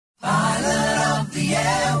the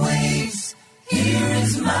airwaves. Here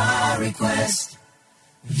is my request.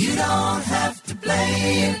 You don't have to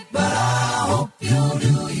play it, but I hope you'll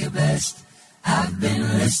do your best. I've been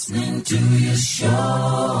listening to your show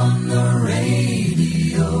on the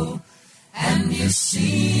radio, and you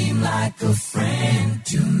seem like a friend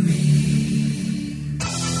to me.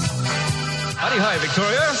 Howdy, hi,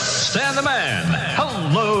 Victoria. Stan the man.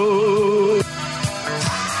 Hello.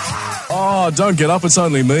 Oh, don't get up. It's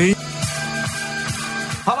only me.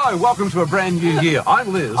 Hello, welcome to a brand new year.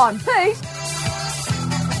 I'm Liz. I'm Pete.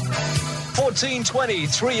 1420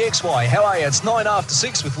 3XY. How are you? It's 9 after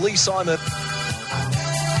 6 with Lee Simon.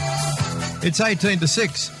 It's 18 to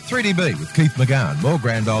 6, 3DB with Keith McGowan. More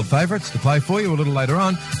grand old favourites to play for you a little later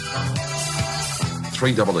on.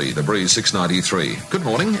 3EE, The Breeze 693. Good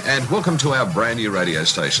morning and welcome to our brand new radio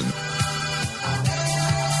station.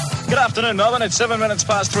 Good afternoon, Melbourne. It's 7 minutes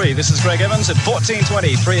past 3. This is Greg Evans at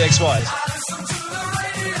 1420 3XY.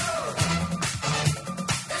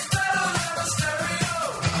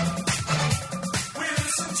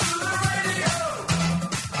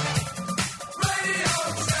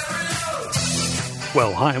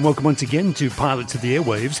 Well, hi and welcome once again to Pilots of the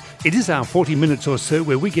Airwaves. It is our 40 minutes or so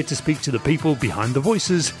where we get to speak to the people behind the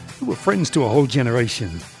voices who were friends to a whole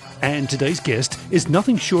generation. And today's guest is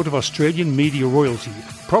nothing short of Australian media royalty,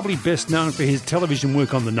 probably best known for his television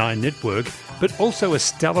work on the Nine Network, but also a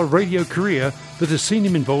stellar radio career that has seen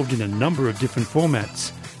him involved in a number of different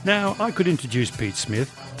formats. Now, I could introduce Pete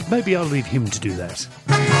Smith, but maybe I'll leave him to do that.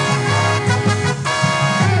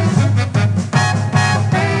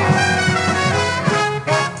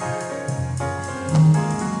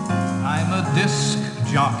 Disc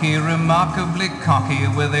jockey, remarkably cocky,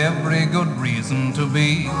 with every good reason to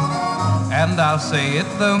be. And I'll say it,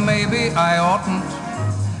 though maybe I oughtn't.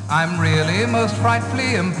 I'm really most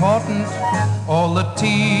frightfully important. All the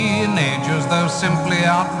teenagers, though simply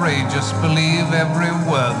outrageous, believe every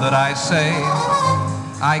word that I say.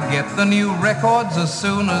 I get the new records as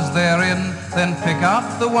soon as they're in, then pick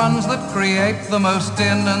out the ones that create the most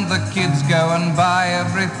din, and the kids go and buy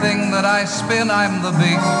everything that I spin. I'm the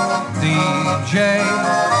big DJ,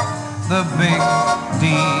 the big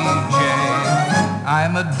DJ.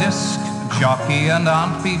 I'm a disc jockey, and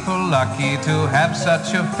aren't people lucky to have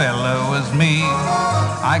such a fellow as me?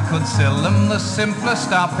 I could sell them the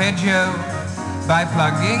simplest arpeggio by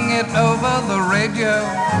plugging it over the radio.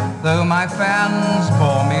 Though my fans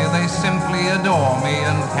bore me, they simply adore me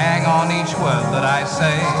and hang on each word that I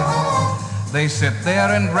say. They sit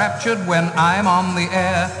there enraptured when I'm on the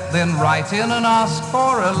air, then write in and ask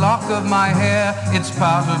for a lock of my hair. It's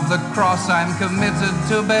part of the cross I'm committed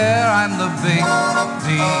to bear. I'm the big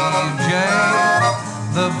DJ,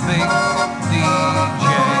 the big DJ.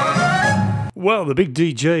 Well, the big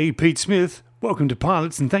DJ, Pete Smith, welcome to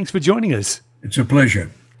Pilots and thanks for joining us. It's a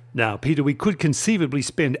pleasure. Now, Peter, we could conceivably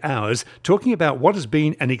spend hours talking about what has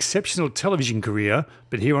been an exceptional television career,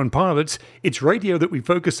 but here on Pilots, it's radio that we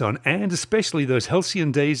focus on, and especially those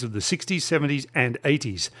halcyon days of the 60s, 70s and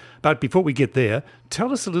 80s. But before we get there,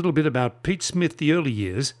 tell us a little bit about Pete Smith, the early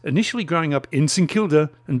years, initially growing up in St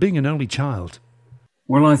Kilda and being an only child.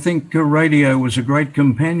 Well, I think radio was a great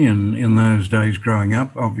companion in those days growing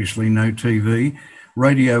up. Obviously, no TV.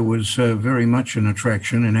 Radio was very much an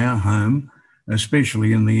attraction in our home,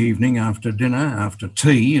 especially in the evening after dinner, after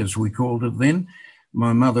tea, as we called it then.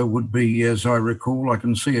 My mother would be, as I recall, I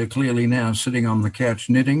can see her clearly now, sitting on the couch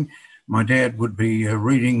knitting. My dad would be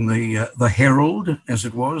reading the Herald, as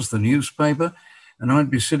it was, the newspaper, and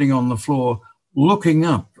I'd be sitting on the floor looking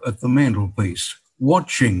up at the mantelpiece,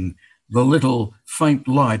 watching the little faint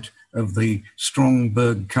light of the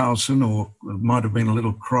Strongberg Carlson, or it might have been a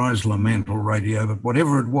little Chrysler mantle radio, but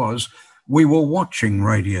whatever it was, we were watching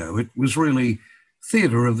radio. It was really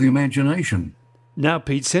theatre of the imagination. Now,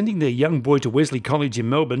 Pete, sending their young boy to Wesley College in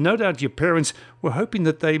Melbourne, no doubt your parents were hoping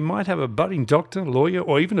that they might have a budding doctor, lawyer,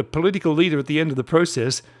 or even a political leader at the end of the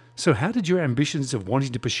process. So how did your ambitions of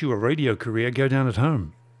wanting to pursue a radio career go down at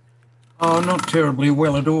home? Oh, not terribly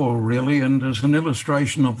well at all, really. And as an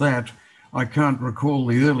illustration of that, I can't recall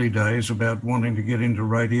the early days about wanting to get into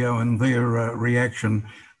radio and their reaction.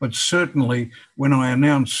 But certainly when I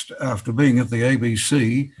announced, after being at the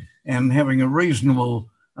ABC and having a reasonable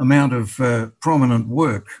amount of prominent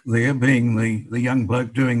work there, being the young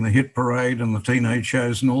bloke doing the hit parade and the teenage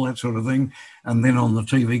shows and all that sort of thing, and then on the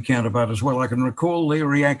TV counterpart as well, I can recall their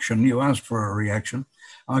reaction. You asked for a reaction.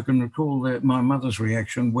 I can recall my mother's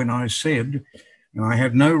reaction when I said, I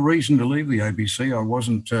had no reason to leave the ABC. I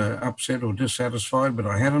wasn't upset or dissatisfied, but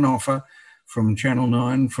I had an offer from Channel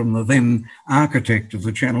 9, from the then architect of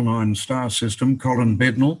the Channel 9 star system, Colin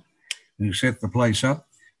Bednall, who set the place up.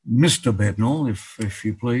 Mr. Bednall, if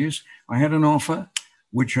you please. I had an offer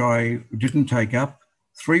which I didn't take up.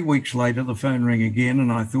 3 weeks later, the phone rang again,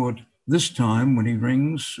 and I thought, this time when he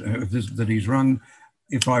rings, that he's rung,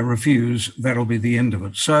 if I refuse, that'll be the end of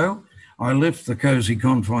it. So I left the cosy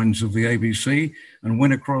confines of the ABC and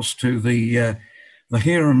went across to the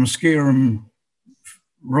harum-scarum,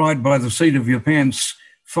 ride by the seat of your pants,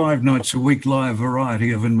 5 nights a week live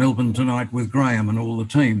variety of In Melbourne Tonight with Graham and all the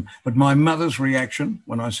team. But my mother's reaction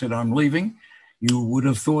when I said I'm leaving, you would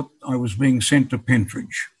have thought I was being sent to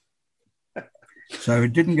Pentridge. So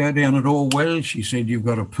it didn't go down at all well. She said, you've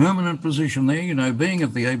got a permanent position there. You know, being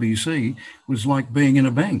at the ABC was like being in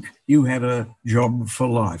a bank. You had a job for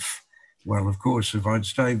life. Well, of course, if I'd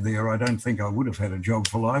stayed there, I don't think I would have had a job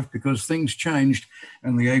for life, because things changed,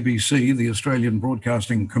 and the ABC, the Australian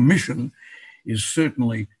Broadcasting Commission, is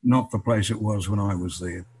certainly not the place it was when I was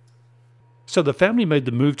there. So the family made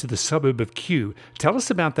the move to the suburb of Kew. Tell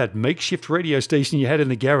us about that makeshift radio station you had in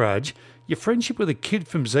the garage, your friendship with a kid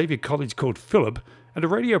from Xavier College called Philip, and a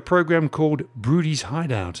radio program called Brody's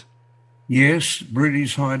Hideout. Yes,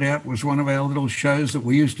 Brody's Hideout was one of our little shows that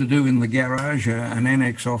we used to do in the garage, an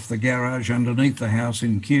annex off the garage underneath the house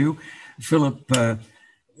in Kew. Philip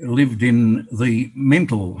lived in the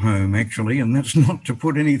mental home, actually, and that's not to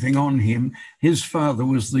put anything on him. His father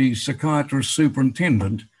was the psychiatrist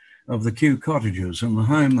superintendent of the Kew cottages, and the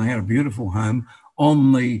home, they had a beautiful home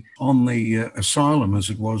on the asylum, as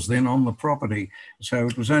it was then, on the property. So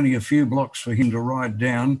it was only a few blocks for him to ride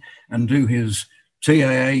down and do his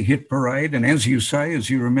TAA hit parade. And as you say, as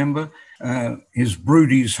you remember, his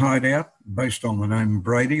Brody's Hideout, based on the name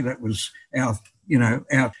Brady, that was our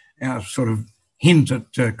sort of hint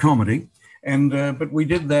at comedy. And but we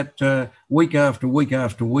did that week after week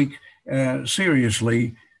after week,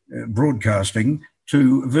 seriously broadcasting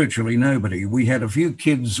to virtually nobody. We had a few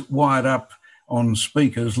kids wired up on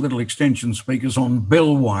speakers, little extension speakers on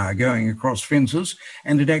bell wire going across fences,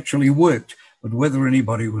 and it actually worked. But whether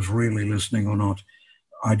anybody was really listening or not,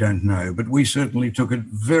 I don't know. But we certainly took it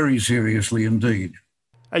very seriously indeed.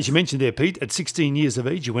 As you mentioned there, Pete, at 16 years of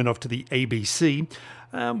age, you went off to the ABC.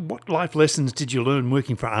 What life lessons did you learn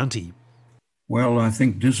working for Auntie? Well, I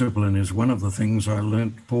think discipline is one of the things I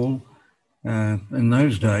learnt, Paul. In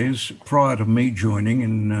those days, prior to me joining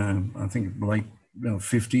in, I think, late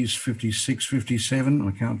 50s, 56, 57,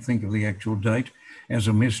 I can't think of the actual date, as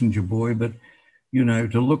a messenger boy, but, you know,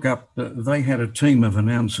 to look up, they had a team of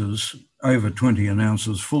announcers, over 20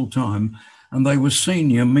 announcers full-time, and they were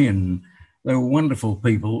senior men. They were wonderful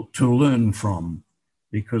people to learn from,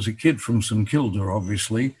 because a kid from St Kilda,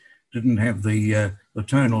 obviously, didn't have the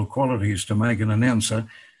tonal qualities to make an announcer,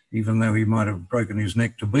 even though he might have broken his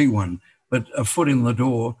neck to be one. But a foot in the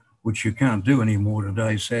door, which you can't do anymore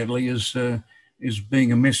today, sadly, is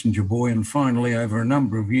being a messenger boy. And finally, over a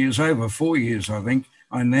number of years, over 4 years, I think,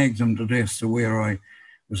 I nagged them to death to where I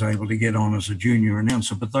was able to get on as a junior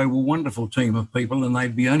announcer. But they were a wonderful team of people, and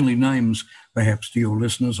they'd be only names, perhaps, to your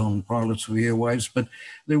listeners on Pilots of the Airwaves. But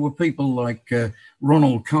there were people like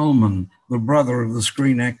Ronald Coleman, the brother of the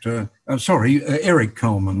screen actor, Eric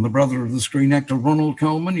Coleman, the brother of the screen actor Ronald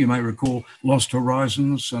Coleman. You may recall Lost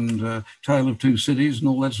Horizons and Tale of Two Cities and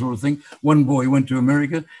all that sort of thing. One boy went to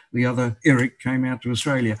America, the other, Eric, came out to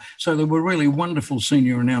Australia. So there were really wonderful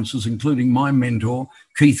senior announcers, including my mentor,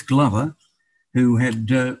 Keith Glover, who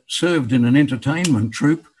had served in an entertainment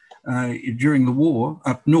troupe during the war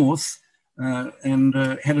up north and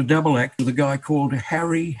had a double act with a guy called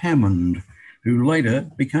Harry Hammond, who later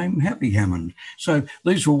became Happy Hammond. So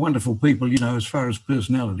these were wonderful people, you know, as far as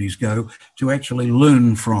personalities go, to actually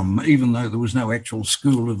learn from, even though there was no actual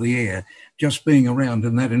school of the air. Just being around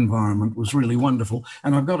in that environment was really wonderful.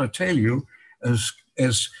 And I've got to tell you, as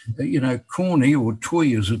you know, corny or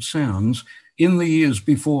twee as it sounds, in the years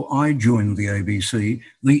before I joined the ABC,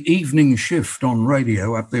 the evening shift on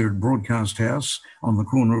radio up there at Broadcast House on the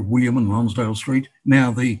corner of William and Lonsdale Street,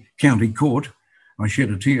 now the County Court, I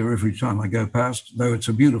shed a tear every time I go past, though it's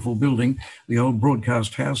a beautiful building, the old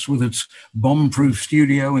Broadcast House with its bomb-proof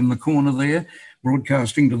studio in the corner there,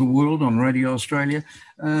 broadcasting to the world on Radio Australia.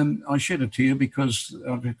 I shed a tear because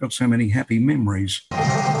I've got so many happy memories.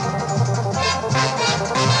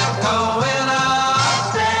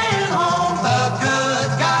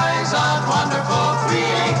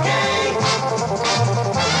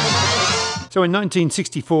 So in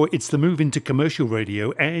 1964, it's the move into commercial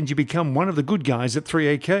radio, and you become one of the good guys at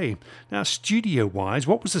 3AK. Now, studio-wise,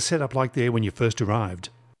 what was the setup like there when you first arrived?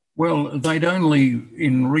 Well, they'd only,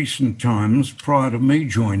 in recent times, prior to me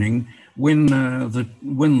joining, when Channel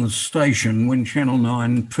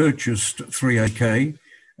 9 purchased 3AK,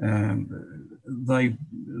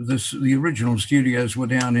 the original studios were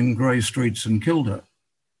down in Grey Street, St Kilda.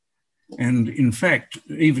 And in fact,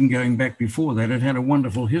 even going back before that, it had a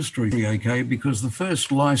wonderful history, 3AK, because the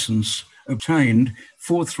first license obtained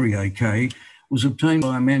for 3AK was obtained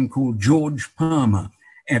by a man called George Palmer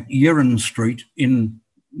at Yeren Street in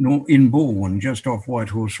Balwyn, just off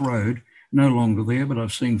Whitehorse Road. No longer there, but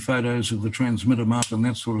I've seen photos of the transmitter mast and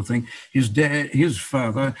that sort of thing. His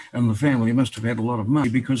father and the family must have had a lot of money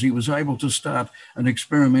because he was able to start an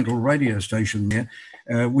experimental radio station there,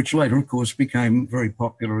 which later, of course, became very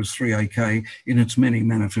popular as 3AK in its many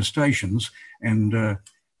manifestations. And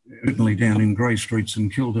certainly down in Grey Street,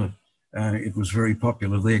 St Kilda, it was very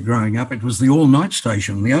popular there growing up. It was the all-night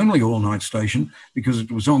station, the only all-night station, because it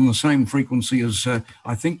was on the same frequency as,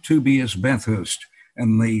 I think, 2BS Bathurst.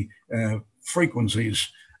 And the frequencies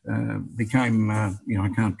became, I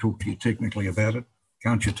can't talk to you technically about it,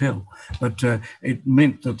 can't you tell? But it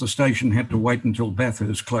meant that the station had to wait until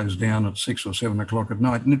Bathurst closed down at 6 or 7 o'clock at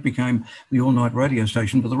night, and it became the all-night radio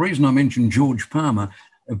station. But the reason I mentioned George Palmer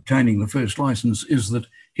obtaining the first license is that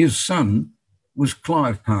his son was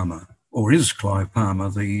Clive Palmer, or is Clive Palmer,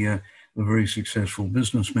 the very successful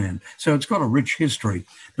businessman. So it's got a rich history.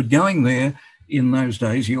 But going there, in those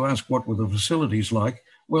days, you ask what were the facilities like.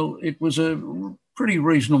 Well, it was a pretty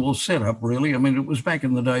reasonable setup, really. I mean, it was back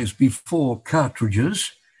in the days before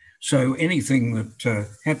cartridges. So anything that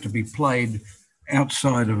had to be played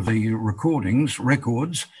outside of the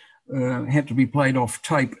records, had to be played off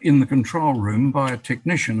tape in the control room by a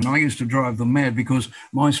technician. And I used to drive them mad because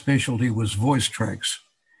my specialty was voice tracks.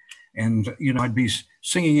 And, I'd be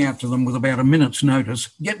singing out to them with about a minute's notice,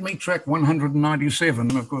 get me track 197.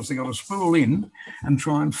 And of course, they got to spool in and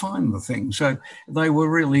try and find the thing. So they were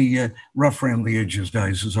really rough around the edges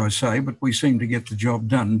days, as I say, but we seemed to get the job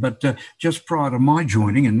done. But just prior to my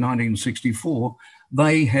joining in 1964,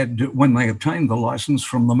 they had, when they obtained the license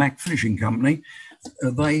from the Mac Finishing Company,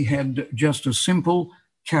 they had just a simple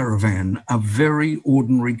caravan, a very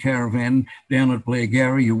ordinary caravan down at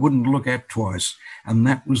Blairgowrie you wouldn't look at twice. And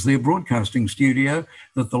that was their broadcasting studio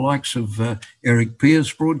that the likes of Eric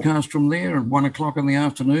Pierce broadcast from there at 1 o'clock in the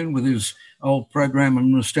afternoon with his old program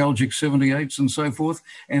and nostalgic 78s and so forth.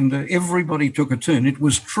 And everybody took a turn. It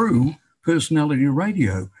was true personality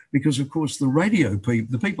radio because, of course,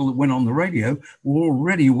 the people that went on the radio were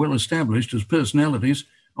already well established as personalities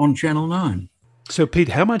on Channel 9. So, Pete,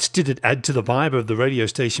 how much did it add to the vibe of the radio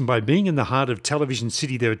station by being in the heart of Television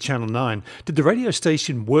City there at Channel 9? Did the radio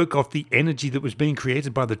station work off the energy that was being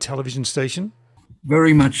created by the television station?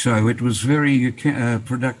 Very much so. It was very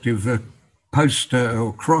productive,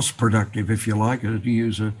 or cross-productive, if you like, to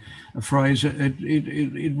use a phrase.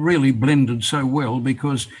 It really blended so well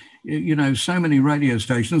because so many radio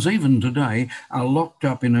stations, even today, are locked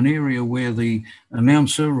up in an area where the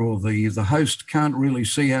announcer or the host can't really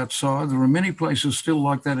see outside. There are many places still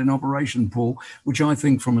like that in operation, Paul, which I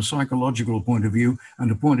think from a psychological point of view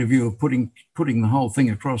and a point of view of putting the whole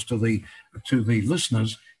thing across to the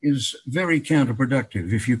listeners is very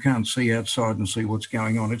counterproductive if you can't see outside and see what's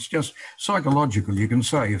going on. It's just psychological, you can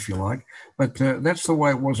say, if you like. But that's the way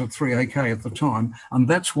it was at 3AK at the time. And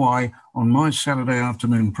that's why on my Saturday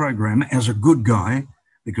afternoon program, as a good guy,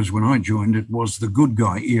 because when I joined, it was the good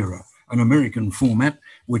guy era, an American format,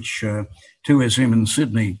 which 2SM in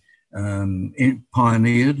Sydney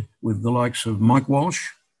pioneered with the likes of Mike Walsh,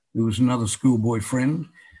 who was another schoolboy friend.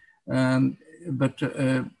 But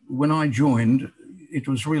when I joined, it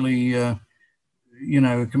was really, a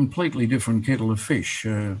completely different kettle of fish.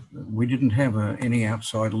 We didn't have any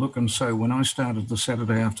outside look. And so when I started the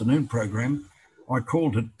Saturday afternoon program, I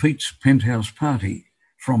called it Pete's Penthouse Party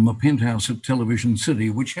from the penthouse at Television City,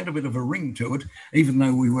 which had a bit of a ring to it, even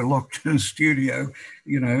though we were locked in a studio,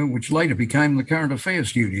 which later became the Current Affairs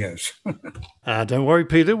studios. Don't worry,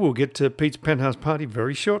 Peter. We'll get to Pete's Penthouse Party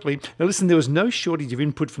very shortly. Now, listen, there was no shortage of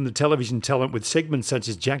input from the television talent with segments such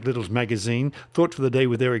as Jack Little's magazine, Thought for the Day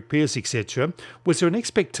with Eric Pierce, etc. Was there an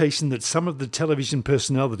expectation that some of the television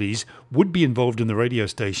personalities would be involved in the radio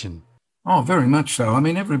station? Oh, very much so. I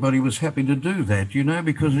mean, everybody was happy to do that,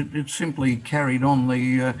 because it simply carried on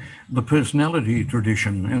the personality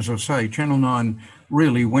tradition. As I say, Channel 9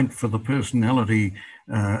 really went for the personality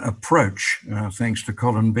approach, thanks to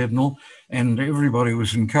Colin Bednall, and everybody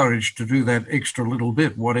was encouraged to do that extra little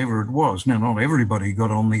bit, whatever it was. Now, not everybody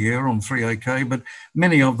got on the air on 3AK, but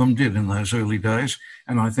many of them did in those early days,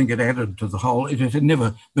 and I think it added to the whole. It had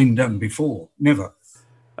never been done before, never.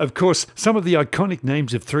 Of course, some of the iconic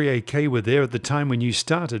names of 3AK were there at the time when you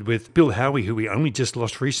started, with Bill Howie, who we only just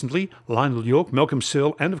lost recently, Lionel York, Malcolm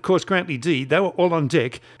Searle, and of course Grantley D. They were all on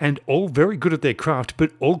deck and all very good at their craft,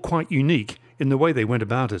 but all quite unique in the way they went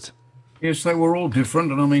about it. Yes, they were all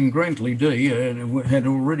different, and I mean, Grantley D had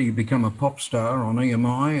already become a pop star on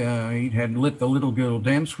EMI. He had Let the Little Girl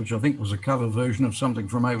Dance, which I think was a cover version of something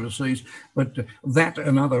from overseas, but that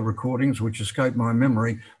and other recordings, which escape my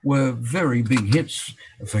memory, were very big hits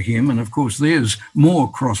for him, and of course there's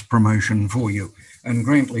more cross-promotion for you. And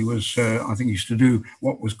Grantley was, I think, used to do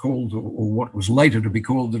what was called, or what was later to be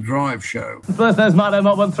called, the Drive Show. Listeners, Mono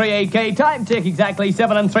Melbourne 3AK, time check exactly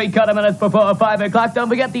 7 3/4 minutes before 5 o'clock. Don't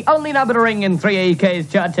forget the only number to ring in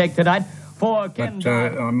 3AK's chart check tonight. But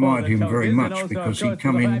I admired him very much because he'd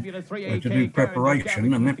come in to do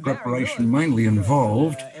preparation, and that preparation mainly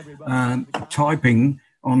involved typing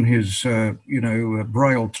on his,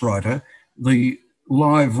 braille writer, the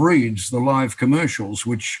live reads, the live commercials,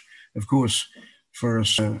 which, of course, for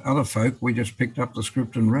us other folk, we just picked up the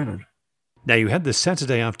script and read it. Now, you had the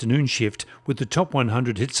Saturday afternoon shift with the top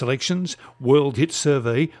 100 hit selections, world hit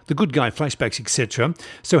survey, the good guy flashbacks, etc.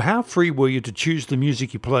 So how free were you to choose the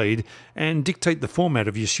music you played and dictate the format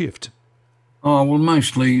of your shift? Oh, well,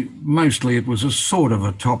 mostly it was a sort of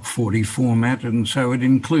a top 40 format, and so it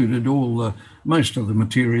included most of the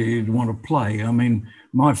material you'd want to play. I mean,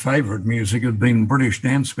 my favourite music had been British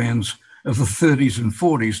dance bands of the 30s and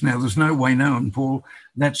 40s. Now, there's no way knowing, Paul,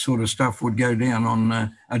 that sort of stuff would go down on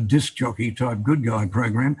a disc jockey type good guy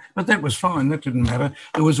program, but that was fine. That didn't matter.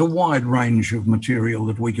 There was a wide range of material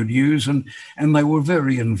that we could use, and they were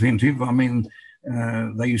very inventive. I mean,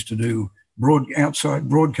 they used to do outside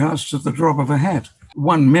broadcasts at the drop of a hat.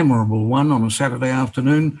 One memorable one on a Saturday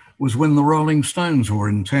afternoon was when the Rolling Stones were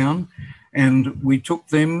in town, and we took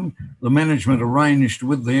them, the management arranged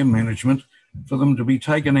with their management for them to be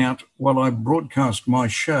taken out while I broadcast my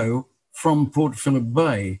show from Port Phillip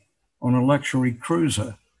Bay on a luxury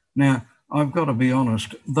cruiser. Now, I've got to be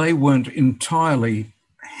honest, they weren't entirely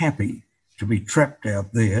happy to be trapped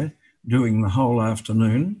out there doing the whole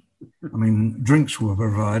afternoon. I mean, drinks were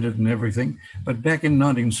provided and everything. But back in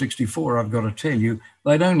 1964, I've got to tell you,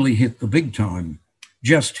 they'd only hit the big time,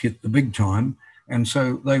 just hit the big time. And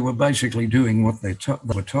so they were basically doing what they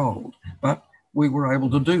were told. But we were able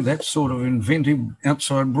to do that sort of inventive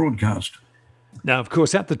outside broadcast. Now, of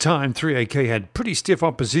course, at the time, 3AK had pretty stiff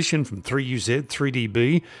opposition from 3UZ,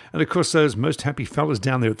 3DB, and of course those most happy fellas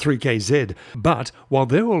down there at 3KZ. But while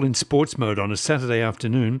they're all in sports mode on a Saturday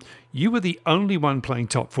afternoon, you were the only one playing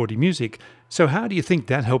top 40 music. So how do you think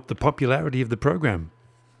that helped the popularity of the program?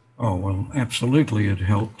 Oh, well, absolutely it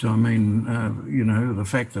helped. I mean, the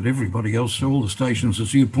fact that everybody else, all the stations,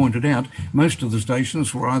 as you pointed out, most of the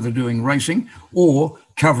stations were either doing racing or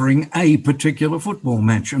covering a particular football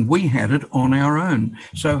match, and we had it on our own.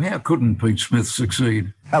 So how couldn't Pete Smith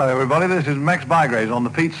succeed? Hello, everybody. This is Max Bygraves on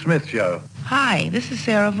The Pete Smith Show. Hi, this is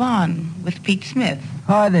Sarah Vaughan with Pete Smith.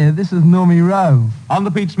 Hi there, this is Normie Rowe. On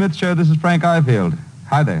The Pete Smith Show, this is Frank Ifield.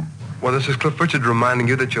 Hi there. Well, this is Cliff Richard reminding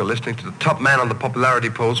you that you're listening to the top man on the popularity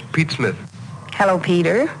polls, Pete Smith. Hello,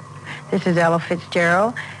 Peter. This is Ella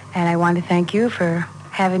Fitzgerald, and I want to thank you for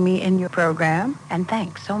having me in your program, and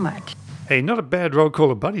thanks so much. Hey, not a bad roll call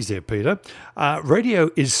of buddies there, Peter. Radio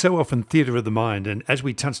is so often theatre of the mind, and as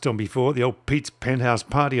we touched on before, the old Pete's Penthouse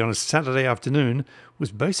party on a Saturday afternoon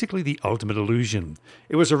was basically the ultimate illusion.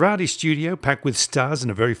 It was a rowdy studio packed with stars in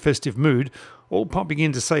a very festive mood, all popping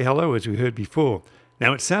in to say hello, as we heard before.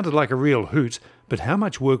 Now, it sounded like a real hoot, but how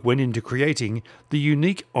much work went into creating the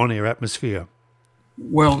unique on-air atmosphere?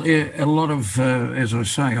 Well, a lot of, as I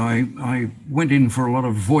say, I went in for a lot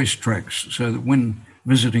of voice tracks so that when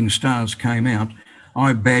visiting stars came out,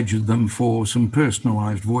 I badgered them for some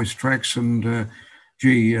personalised voice tracks, and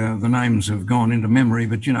the names have gone into memory,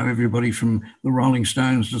 but everybody from the Rolling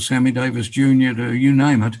Stones to Sammy Davis Jr. to you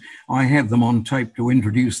name it, I had them on tape to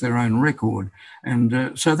introduce their own record.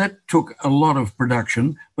 And so that took a lot of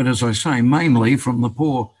production, but as I say, mainly from the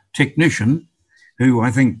poor technician, who I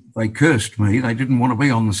think they cursed me. They didn't want to be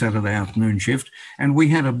on the Saturday afternoon shift. And we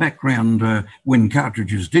had a background when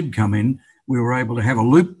cartridges did come in, we were able to have a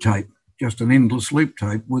loop tape, just an endless loop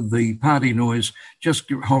tape with the party noise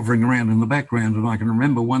just hovering around in the background. And I can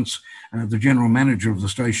remember once the general manager of the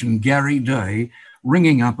station, Gary Day,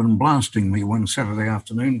 ringing up and blasting me one Saturday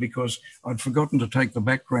afternoon because I'd forgotten to take the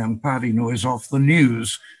background party noise off the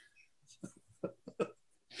news.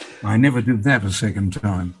 I never did that a second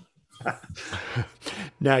time.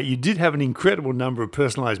 Now, you did have an incredible number of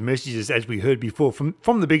personalised messages, as we heard before,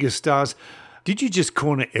 from the biggest stars. Did you just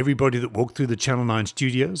corner everybody that walked through the Channel 9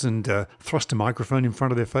 studios and thrust a microphone in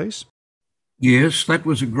front of their face? Yes, that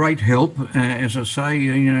was a great help. As I say,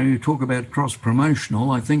 you talk about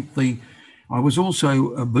cross-promotional. I think I was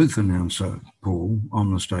also a booth announcer, Paul,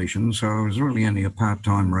 on the station, so I was really only a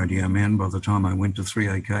part-time radio man by the time I went to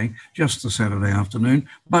 3AK, just the Saturday afternoon,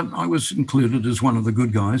 but I was included as one of the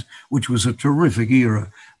good guys, which was a terrific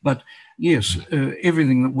era. But yes,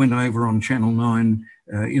 everything that went over on Channel 9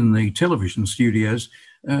 in the television studios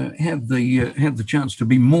had the chance to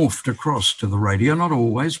be morphed across to the radio, not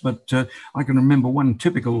always, but I can remember one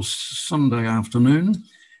typical Sunday afternoon.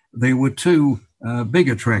 There were two big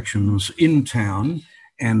attractions in town,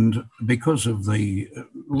 and because of the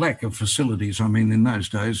lack of facilities, I mean, in those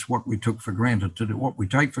days, what we take for granted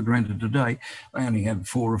today, they only had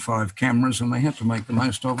 4 or 5 cameras and they had to make the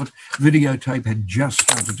most of it. Videotape had just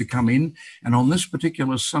started to come in, and on this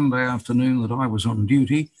particular Sunday afternoon that I was on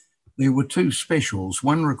duty, there were 2 specials,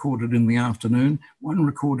 one recorded in the afternoon, one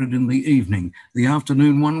recorded in the evening. The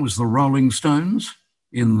afternoon one was the Rolling Stones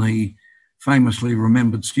in the famously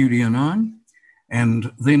remembered Studio 9.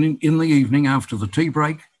 And then in the evening, after the tea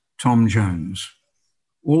break, Tom Jones.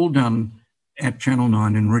 All done at Channel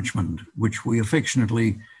 9 in Richmond, which we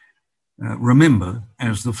affectionately remember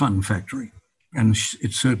as the Fun Factory. And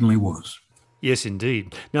it certainly was. Yes,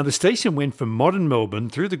 indeed. Now, the station went from modern Melbourne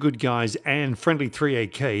through the Good Guys and friendly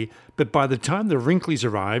 3AK, but by the time the Wrinklies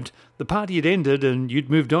arrived, the party had ended and you'd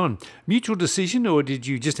moved on. Mutual decision, or did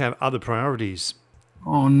you just have other priorities?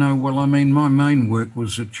 Oh, no. Well, I mean, my main work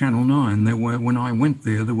was at Channel 9. When I went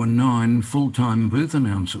there were 9 full-time booth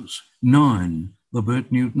announcers. 9. The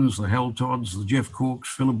Bert Newtons, the Hal Todds, the Jeff Corks,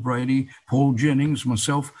 Philip Brady, Paul Jennings,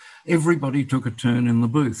 myself. Everybody took a turn in the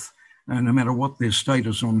booth, no matter what their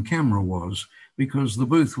status on camera was, because the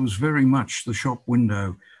booth was very much the shop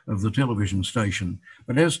window of the television station.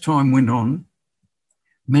 But as time went on,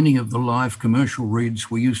 many of the live commercial reads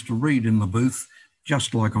we used to read in the booth,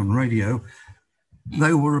 just like on radio,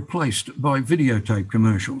 they were replaced by videotape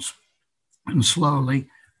commercials. And slowly,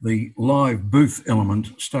 the live booth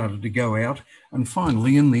element started to go out. And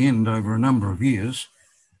finally, in the end, over a number of years,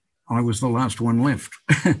 I was the last one left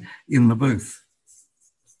in the booth.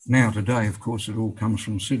 Now, today, of course, it all comes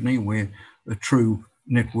from Sydney, where the true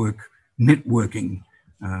networking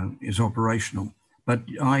is operational. But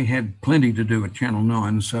I had plenty to do at Channel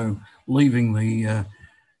 9, so leaving the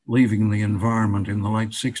environment in the late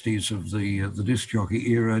 60s of the disc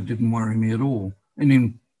jockey era didn't worry me at all.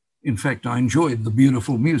 And in fact, I enjoyed the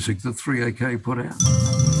beautiful music that 3AK put out.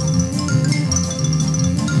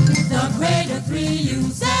 The greater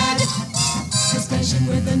 3UZ, the station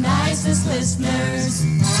with the nicest listeners.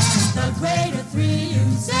 The greater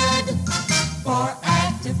 3UZ, for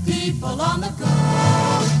active people on the go.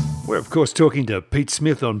 We're, of course, talking to Pete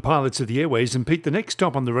Smith on Pilots of the Airways. And Pete, the next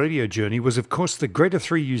stop on the radio journey was, of course, the Greater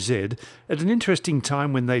 3UZ at an interesting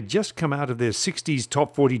time when they'd just come out of their 60s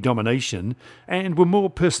Top 40 domination and were more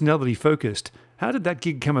personality-focused. How did that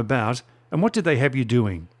gig come about, and what did they have you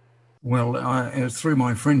doing? Well, through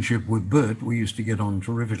my friendship with Bert, we used to get on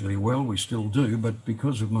terrifically well. We still do, but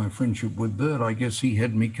because of my friendship with Bert, I guess he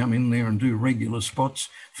had me come in there and do regular spots.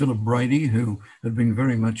 Philip Brady, who had been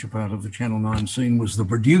very much a part of the Channel 9 scene, was the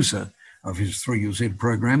producer of his 3UZ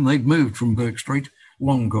program. They'd moved from Burke Street,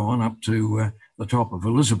 long gone, up to the top of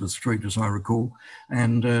Elizabeth Street, as I recall.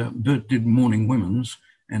 And Bert did Morning Women's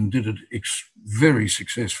and did it very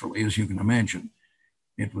successfully, as you can imagine.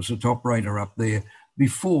 It was a top rater up there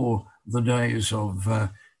before the days of,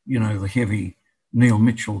 the heavy Neil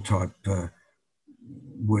Mitchell type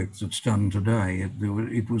work that's done today.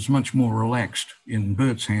 It was much more relaxed in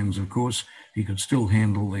Bert's hands, of course. He could still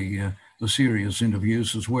handle the serious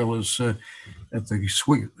interviews as well as at the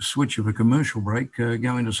switch of a commercial break,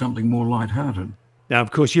 go into something more lighthearted. Now, of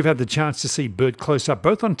course, you've had the chance to see Bert close up,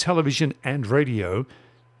 both on television and radio.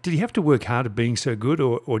 Did he have to work hard at being so good,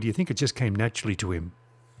 or do you think it just came naturally to him?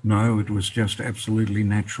 No, it was just absolutely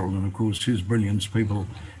natural. And of course, his brilliance, people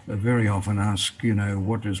very often ask,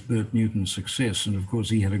 what is Bert Newton's success? And of course,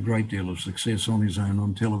 he had a great deal of success on his own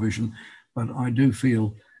on television. But I do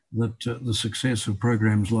feel that the success of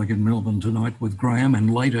programs like In Melbourne Tonight with Graham, and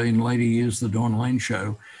in later years, The Don Lane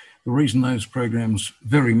Show, the reason those programs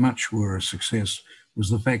very much were a success was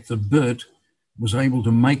the fact that Bert was able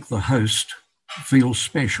to make the host feel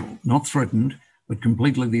special, not threatened, but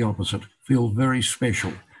completely the opposite, feel very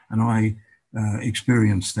special. And I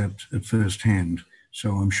experienced that at first hand.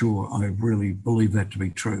 So I'm sure I really believe that to be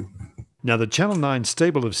true. Now, the Channel 9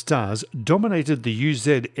 stable of stars dominated the UZ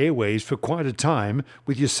airwaves for quite a time,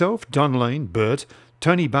 with yourself, Don Lane, Bert,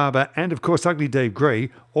 Tony Barber, and of course Ugly Dave Gray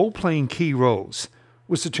all playing key roles.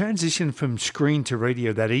 Was the transition from screen to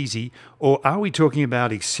radio that easy, or are we talking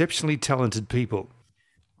about exceptionally talented people?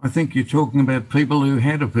 I think you're talking about people who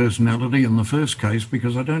had a personality in the first case,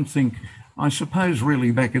 because I don't think I suppose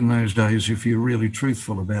really back in those days, if you're really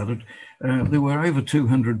truthful about it, there were over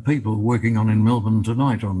 200 people working on In Melbourne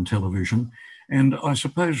Tonight on television. And I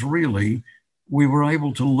suppose really we were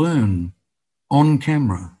able to learn on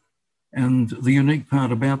camera. And the unique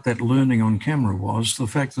part about that learning on camera was the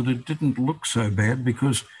fact that it didn't look so bad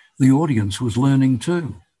because the audience was learning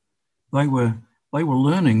too. They were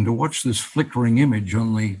learning to watch this flickering image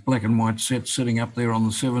on the black and white set sitting up there on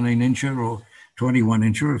the 17-incher or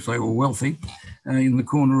 21-incher if they were wealthy in the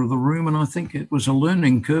corner of the room. And I think it was a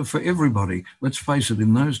learning curve for everybody. Let's face it,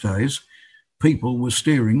 in those days, people were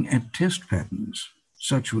staring at test patterns.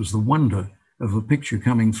 Such was the wonder of a picture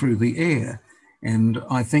coming through the air. And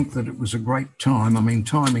I think that it was a great time. I mean,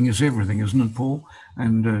 timing is everything, isn't it, Paul?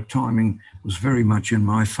 And timing was very much in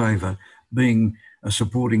my favour, being a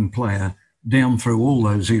supporting player down through all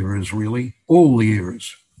those eras, really, all the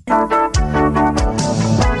eras.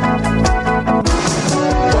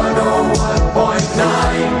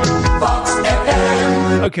 101.9 Fox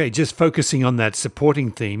FM. Okay, just focusing on that supporting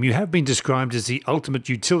theme, you have been described as the ultimate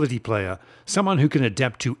utility player, someone who can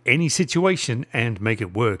adapt to any situation and make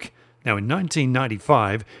it work. Now, in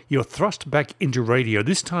 1995, you're thrust back into radio,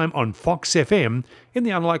 this time on Fox FM, in the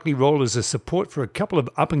unlikely role as a support for a couple of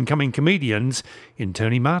up-and-coming comedians in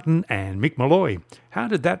Tony Martin and Mick Molloy. How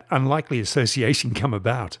did that unlikely association come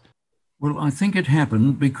about? Well, I think it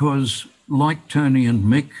happened because, like Tony and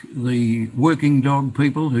Mick, the working dog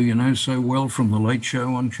people who you know so well from The Late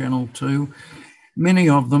Show on Channel 2, many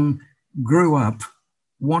of them grew up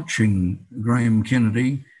watching Graham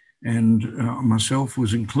Kennedy, and myself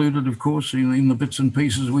was included, of course, in the bits and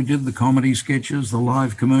pieces we did, the comedy sketches, the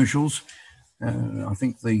live commercials. I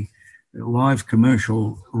think the live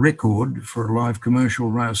commercial record for a live commercial,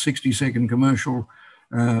 a 60-second commercial,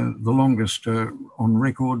 the longest on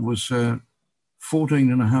record was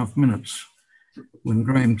 14 and a half minutes when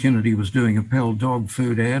Graham Kennedy was doing a Pal dog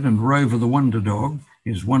food ad, and Rover the Wonder Dog,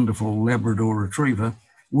 his wonderful Labrador retriever,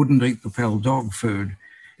 wouldn't eat the Pal dog food.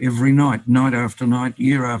 Every night, night after night,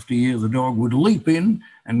 year after year, the dog would leap in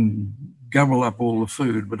and gobble up all the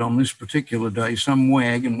food. But on this particular day, some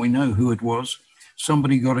wag, and we know who it was,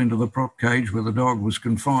 somebody got into the prop cage where the dog was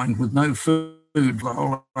confined with no food for the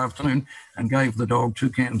whole afternoon and gave the dog 2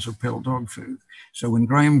 cans of Pal dog food. So when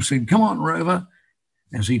Graham said, "Come on, Rover,"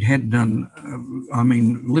 as he had done,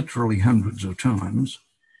 literally hundreds of times,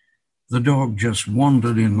 the dog just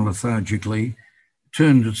wandered in lethargically,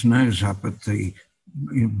 turned its nose up at the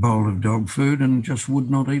bowl of dog food and just would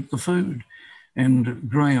not eat the food. And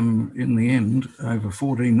Graham, in the end, over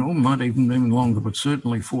 14, or might even been longer, but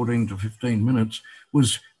certainly 14 to 15 minutes,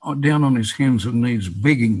 was down on his hands and knees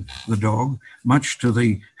begging the dog, much to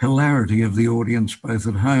the hilarity of the audience, both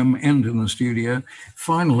at home and in the studio.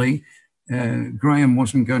 Finally, Graham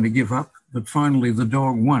wasn't going to give up, but finally the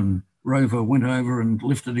dog won. Rover went over and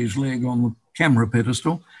lifted his leg on the camera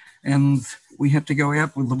pedestal, and we had to go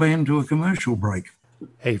out with the band to a commercial break.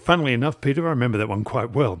 Hey, funnily enough, Peter, I remember that one quite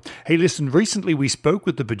well. Hey, listen, recently we spoke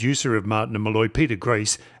with the producer of Martin and Molloy, Peter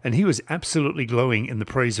Grace, and he was absolutely glowing in the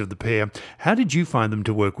praise of the pair. How did you find them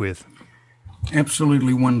to work with?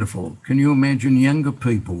 Absolutely wonderful. Can you imagine younger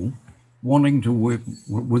people wanting to work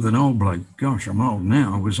with an old bloke? Gosh, I'm old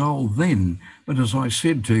now. I was old then. But as I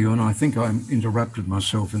said to you, and I think I interrupted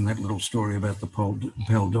myself in that little story about the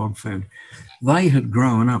Pal dog food, they had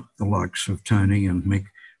grown up, the likes of Tony and Mick.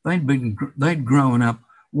 They'd grown up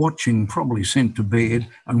watching, probably sent to bed,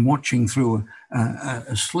 and watching through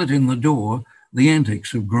a slit in the door the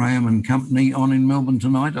antics of Graham and company on In Melbourne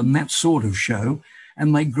Tonight and that sort of show.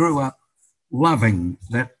 And they grew up loving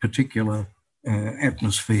that particular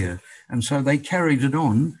atmosphere. And so they carried it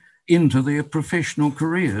on into their professional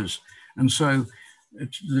careers. And so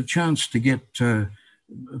the chance to get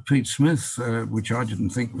Pete Smith, which I didn't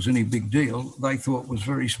think was any big deal, they thought was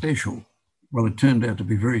very special. Well, it turned out to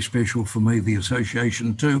be very special for me, the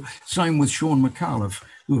association too. Same with Sean McAuliffe,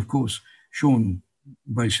 who, of course, Sean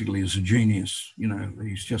basically is a genius. You know,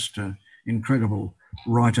 he's just an incredible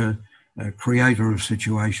writer, creator of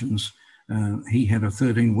situations. He had a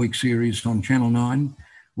 13-week series on Channel 9,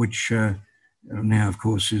 which now, of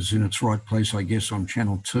course, is in its right place, I guess, on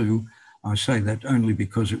Channel 2. I say that only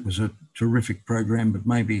because it was a terrific program, but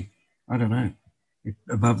maybe, I don't know,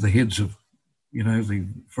 above the heads of, you know, the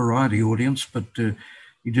variety audience, but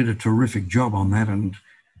he did a terrific job on that, and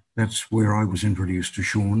that's where I was introduced to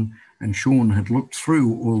Sean. And Sean had looked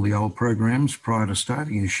through all the old programs prior to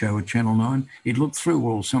starting his show at Channel 9. He'd looked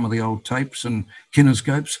through some of the old tapes and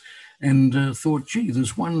kinescopes and thought, gee,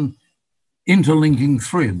 there's one interlinking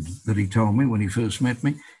thread that he told me when he first met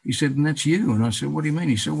me. He said, "And that's you." And I said, "What do you mean?"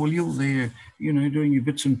 He said, "Well, you're there, you know, doing your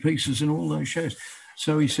bits and pieces in all those shows."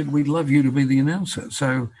 So he said, we'd love you to be the announcer.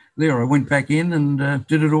 So there I went back in and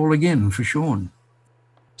did it all again for Sean.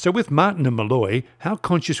 So with Martin and Molloy, how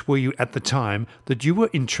conscious were you at the time that you were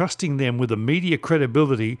entrusting them with a media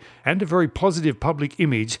credibility and a very positive public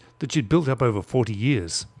image that you'd built up over 40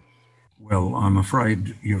 years? Well, I'm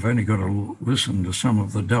afraid you've only got to listen to some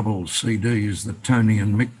of the double CDs that Tony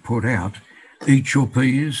and Mick put out. Eat Your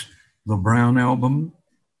Peas, the Brown Album,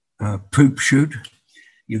 Poop Shoot.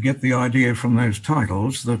 You get the idea from those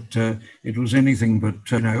titles that it was anything but,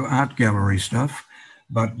 art gallery stuff,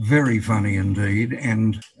 but very funny indeed.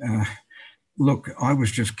 And look, I was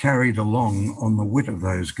just carried along on the wit of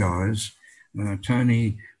those guys.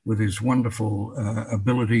 Tony, with his wonderful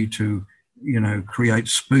ability to, create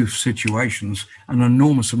spoof situations, an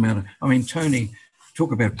enormous amount of, Tony,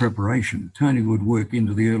 talk about preparation. Tony would work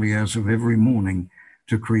into the early hours of every morning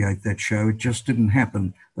to create that show. It just didn't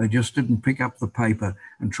happen. They just didn't pick up the paper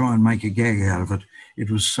and try and make a gag out of it. It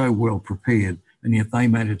was so well prepared, and yet they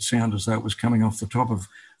made it sound as though it was coming off the top of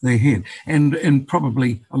their head. And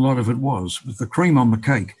probably a lot of it was. But the cream on the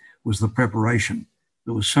cake was the preparation.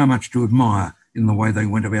 There was so much to admire in the way they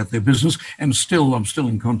went about their business. And still, I'm still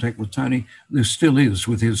in contact with Tony. There still is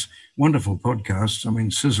with his wonderful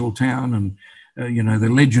podcasts. Sizzle Town and, they're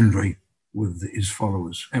legendary with his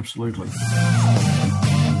followers. Absolutely.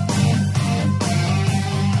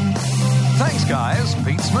 Thanks, guys.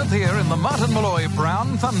 Pete Smith here in the Martin Molloy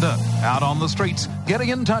Brown Thunder, out on the streets, getting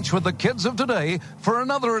in touch with the kids of today for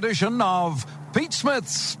another edition of Pete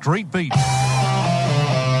Smith's Street Beat.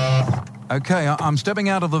 Okay, I'm stepping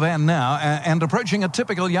out of the van now and approaching a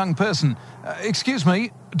typical young person. Excuse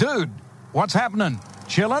me, dude, what's happening?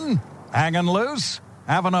 Chillin'? Hanging loose?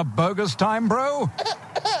 Having a bogus time, bro?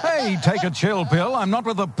 Hey, take a chill pill. I'm not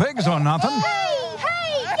with the pigs or nothing.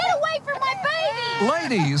 Hey, get away from my baby!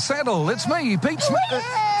 Ladies, settle. It's me, Pete Smith.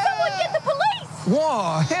 Someone get the police!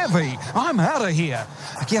 Whoa, heavy. I'm out of here.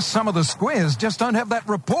 I guess some of the squares just don't have that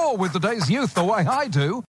rapport with today's youth the way I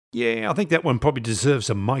do. Yeah, I think that one probably deserves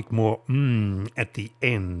a Mike Moore at the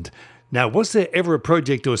end. Now, was there ever a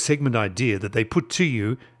project or segment idea that they put to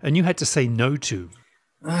you and you had to say no to?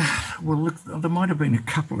 Well, look, there might have been a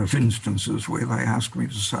couple of instances where they asked me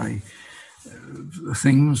to say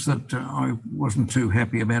things that I wasn't too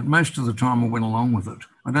happy about. Most of the time I went along with it.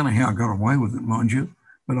 I don't know how I got away with it, mind you,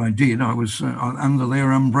 but I did. I was under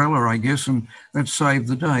their umbrella, I guess, and that saved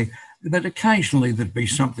the day. But occasionally there'd be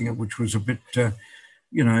something which was a bit,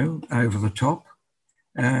 over the top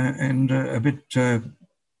and a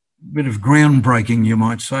bit of groundbreaking, you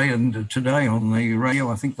might say. And today on the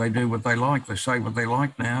radio, I think they do what they like. They say what they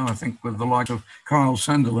like now. I think with the likes of Kyle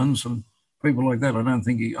Sunderland's and people like that,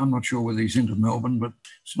 I'm not sure whether he's into Melbourne, but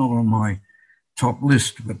it's not on my top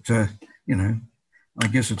list. But, I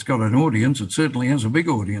guess it's got an audience. It certainly has a big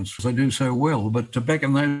audience. They do so well. But back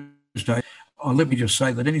in those days, let me just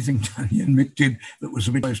say that anything Tony and Mick did that was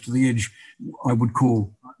a bit close to the edge, I would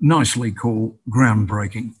nicely call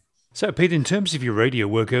groundbreaking. So, Pete, in terms of your radio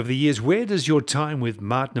work over the years, where does your time with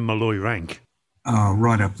Martin and Molloy rank?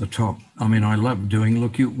 Right up the top. I love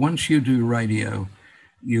doing, once you do radio,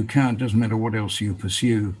 you can't, doesn't matter what else you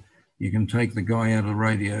pursue, you can take the guy out of the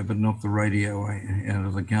radio, but not the radio out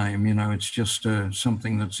of the game. It's just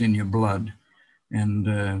something that's in your blood.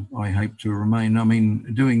 And I hope to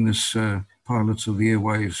remain, doing this Pilots of the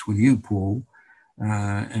Airwaves with you, Paul,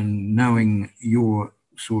 and knowing your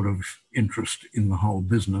sort of interest in the whole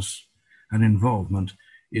business and involvement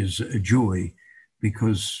is a joy,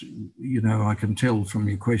 because, I can tell from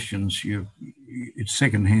your questions, it's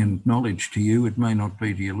secondhand knowledge to you. It may not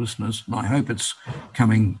be to your listeners, and I hope it's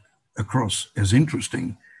coming across as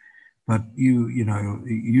interesting. But you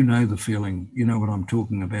know the feeling, you know what I'm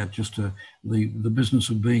talking about, just the business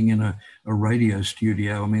of being in a radio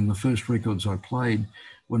studio. The first records I played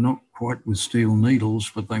were not quite with steel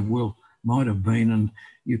needles, but they might have been, and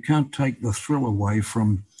you can't take the thrill away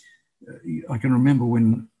from, I can remember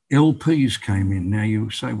when LPs came in. Now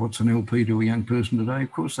you say, what's an LP to a young person today?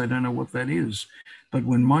 Of course, they don't know what that is. But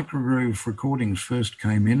when Microgroove recordings first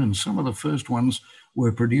came in, and some of the first ones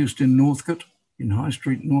were produced in Northcote, in High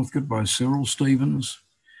Street, Northcote, by Cyril Stevens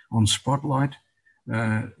on Spotlight.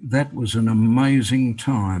 That was an amazing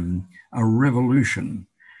time, a revolution.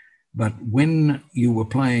 But when you were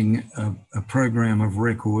playing a program of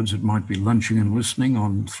records, it might be Lunching and Listening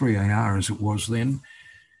on 3AR as it was then,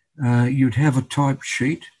 you'd have a typed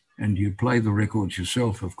sheet and you'd play the records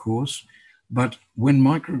yourself, of course. But when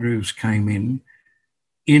Microgrooves came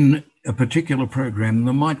in a particular program,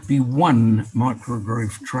 there might be one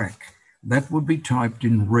Microgroove track that would be typed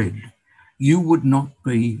in red. You would not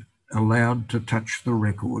be allowed to touch the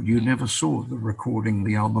record. You never saw the recording,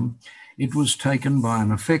 the album. it was taken by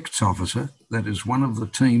an effects officer, that is one of the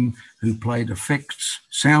team who played effects,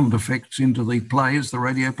 sound effects into the plays, the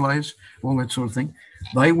radio plays, all that sort of thing.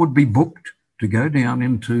 They would be booked to go down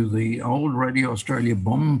into the old Radio Australia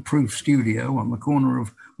bomb-proof studio on the corner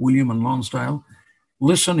of William and Lonsdale,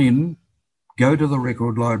 listen in, go to the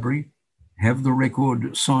record library, have the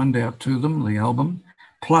record signed out to them, the album,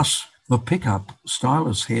 plus the pickup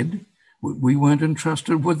stylus head. We weren't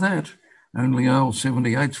entrusted with that. Only old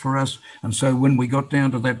 78s for us. And so when we got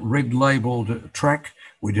down to that red labelled track,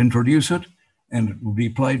 we'd introduce it and it would be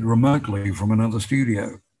played remotely from another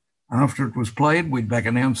studio. After it was played, we'd back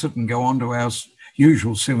announce it and go on to our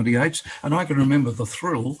usual 78s. And I can remember the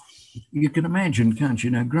thrill. You can imagine, can't you,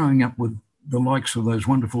 now, growing up with the likes of those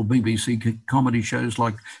wonderful BBC comedy shows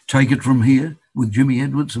like Take It From Here with Jimmy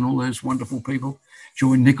Edwards and all those wonderful people,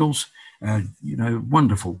 Joy Nichols,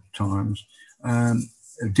 wonderful times.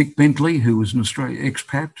 Dick Bentley, who was an Australia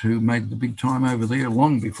expat who made the big time over there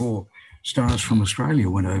long before Stars from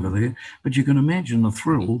Australia went over there. But you can imagine the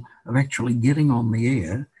thrill of actually getting on the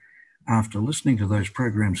air after listening to those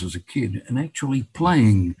programs as a kid and actually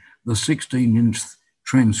playing the 16-inch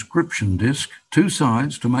transcription disc, 2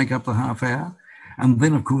 sides to make up the half hour. And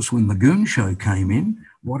then, of course, when the Goon Show came in,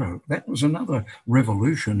 that was another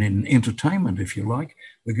revolution in entertainment, if you like.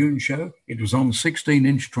 The Goon Show, it was on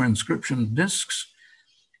 16-inch transcription discs.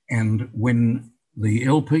 And when the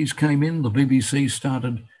LPs came in, the BBC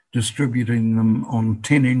started distributing them on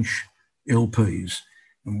 10-inch LPs.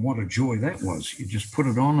 And what a joy that was. You just put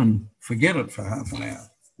it on and forget it for half an hour.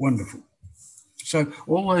 Wonderful. So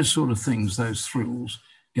all those sort of things, those thrills,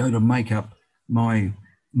 go to make up my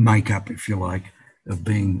makeup, if you like, of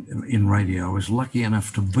being in radio. I was lucky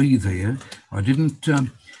enough to be there. I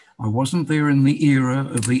wasn't there in the era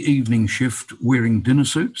of the evening shift wearing dinner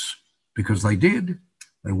suits, because they did.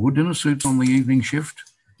 They wore dinner suits on the evening shift.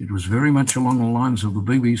 It was very much along the lines of the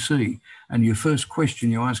BBC. And your first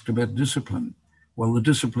question you asked about discipline. Well, the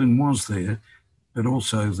discipline was there, but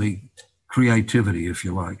also the creativity, if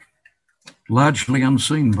you like. Largely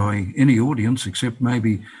unseen by any audience, except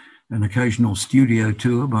maybe an occasional studio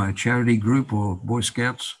tour by a charity group or Boy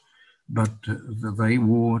Scouts, but they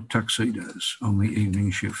wore tuxedos on the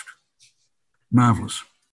evening shift. Marvellous.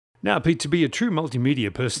 Now, Pete, to be a true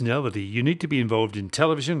multimedia personality, you need to be involved in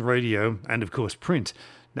television, radio, and of course print.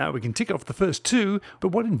 Now, we can tick off the first 2, but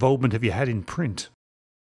what involvement have you had in print?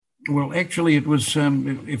 Well, actually, it was,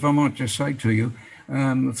 if I might just say to you,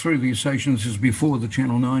 through the associations before the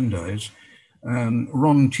Channel 9 days,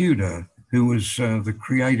 Ron Tudor, who was the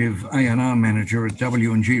creative A&R manager at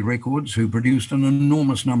W&G Records, who produced an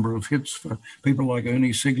enormous number of hits for people like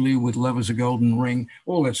Ernie Sigley with Love is a Golden Ring,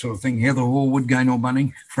 all that sort of thing, Heather Horwood, Gaynor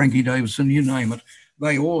Bunning, Frankie Davidson, you name it.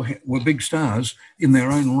 They all were big stars in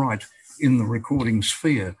their own right in the recording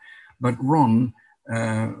sphere. But Ron,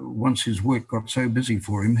 once his work got so busy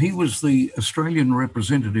for him, he was the Australian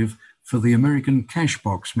representative for the American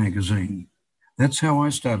Cashbox magazine. That's how I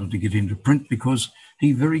started to get into print, because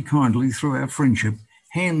he very kindly, through our friendship,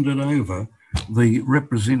 handed over the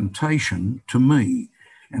representation to me.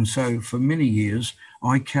 And so for many years,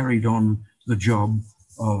 I carried on the job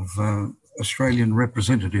of Australian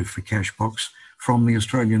representative for Cashbox from the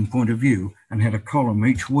Australian point of view, and had a column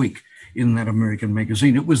each week in that American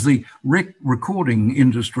magazine. It was the recording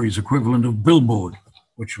industry's equivalent of Billboard,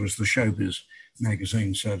 which was the showbiz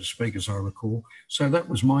magazine, so to speak, as I recall. So that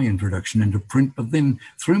was my introduction into print. But then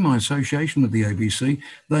through my association with the ABC,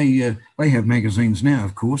 they have magazines now,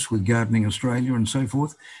 of course, with Gardening Australia and so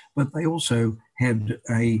forth, but they also had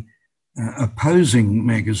a opposing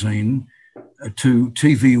magazine to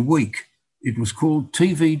TV Week. It was called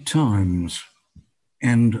TV Times,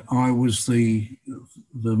 and I was the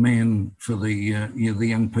man for the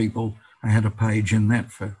young people. I had a page in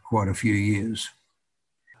that for quite a few years.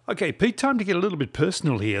 Okay, Pete, time to get a little bit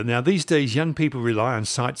personal here. Now, these days, young people rely on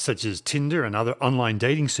sites such as Tinder and other online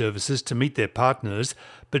dating services to meet their partners,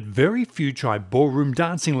 but very few try ballroom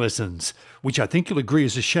dancing lessons, which I think you'll agree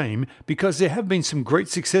is a shame, because there have been some great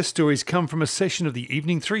success stories come from a session of the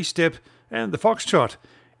evening three-step and the foxtrot.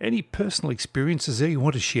 Any personal experiences there you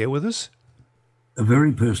want to share with us? A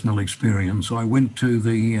very personal experience. I went to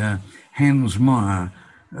the Hans Meyer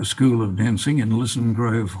School of Dancing in Lisson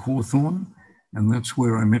Grove, Hawthorne, and that's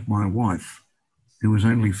where I met my wife, who was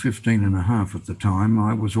only 15 and a half at the time.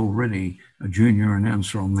 I was already a junior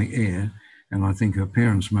announcer on the air, and I think her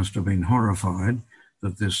parents must have been horrified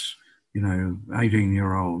that this,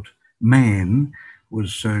 18-year-old man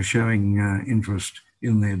was showing interest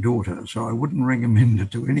in their daughter. So I wouldn't recommend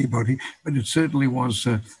it to anybody, but it certainly was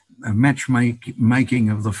matchmaking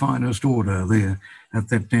of the finest order there at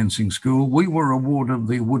that dancing school. We were awarded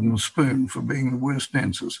the wooden spoon for being the worst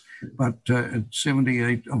dancers, but at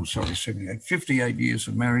 58 years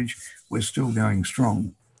of marriage, we're still going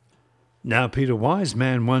strong. Now, Peter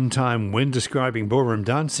Wiseman one time, when describing ballroom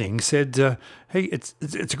dancing, said, hey, it's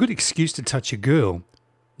a good excuse to touch a girl.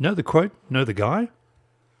 Know the quote, know the guy?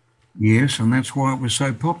 Yes, and that's why it was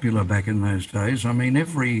so popular back in those days. I mean,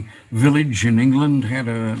 every village in England had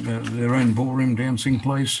their own ballroom dancing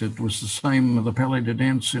place. It was the same with the Palais de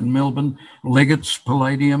Dance in Melbourne. Leggett's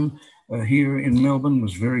Palladium here in Melbourne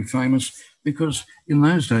was very famous because in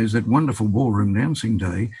those days, that wonderful ballroom dancing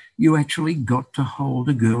day, you actually got to hold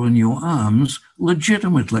a girl in your arms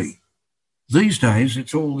legitimately. These days,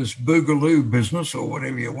 it's all this boogaloo business or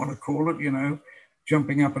whatever you want to call it, you know,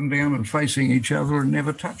 jumping up and down and facing each other and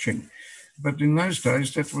never touching. But in those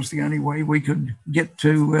days, that was the only way we could get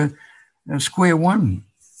to square one.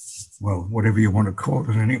 Well, whatever you want to call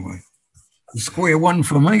it anyway. Square one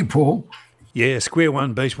for me, Paul. Yeah, square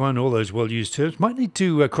one, base one, all those well-used terms. Might need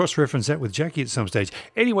to cross-reference that with Jackie at some stage.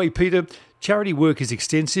 Anyway, Peter, charity work is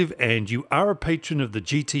extensive and you are a patron of the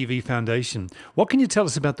GTV Foundation. What can you tell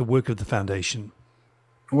us about the work of the foundation?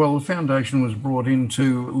 Well, the foundation was brought in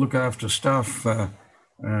to look after staff,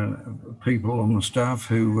 people on the staff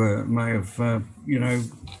who may have,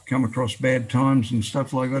 come across bad times and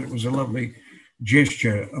stuff like that. It was a lovely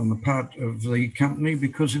gesture on the part of the company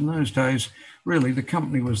because in those days, really, the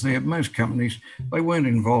company was there. Most companies, they weren't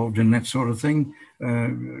involved in that sort of thing.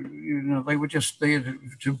 They were just there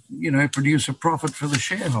to produce a profit for the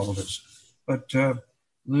shareholders. But the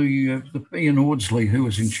Ian Audsley, who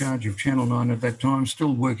was in charge of Channel 9 at that time,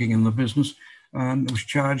 still working in the business, was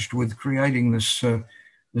charged with creating this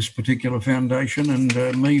particular foundation.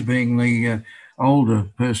 And me being the older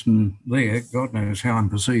person there, God knows how I'm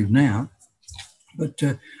perceived now, but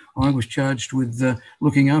I was charged with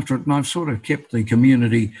looking after it. And I've sort of kept the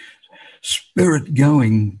community spirit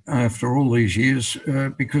going after all these years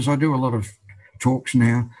because I do a lot of talks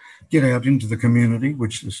now, get out into the community,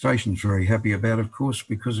 which the station's very happy about, of course,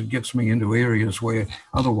 because it gets me into areas where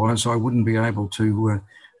otherwise I wouldn't be able to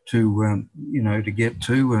get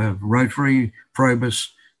to. Rotary, Probus,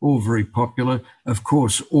 all very popular. Of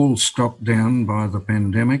course, all stopped down by the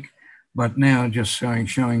pandemic, but now just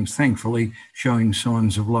thankfully showing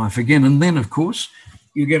signs of life again. And then, of course,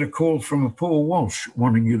 you get a call from a Paul Walsh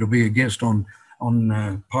wanting you to be a guest on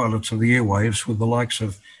Pilots of the Airwaves with the likes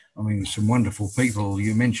of, some wonderful people.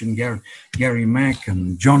 You mentioned Gary Mack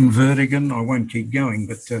and John Vertigan. I won't keep going,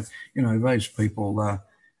 but, those people are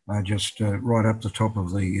just right up the top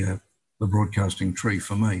of the broadcasting tree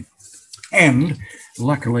for me. And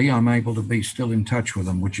luckily, I'm able to be still in touch with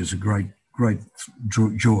them, which is a great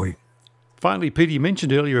joy. Finally, Peter, you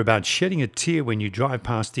mentioned earlier about shedding a tear when you drive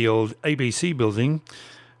past the old ABC building.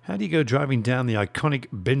 How do you go driving down the iconic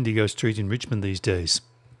Bendigo Street in Richmond these days?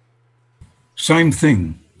 Same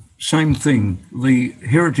thing. The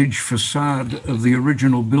heritage facade of the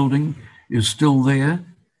original building is still there,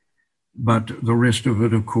 but the rest of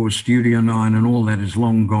it, of course, Studio 9 and all that is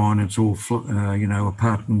long gone. It's all,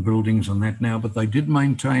 apartment buildings and that now, but they did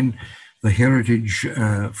maintain the heritage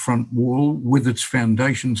front wall with its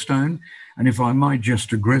foundation stone. And if I might just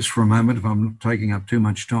digress for a moment, if I'm not taking up too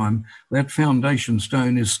much time, that foundation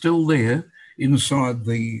stone is still there inside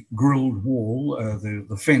the grilled wall,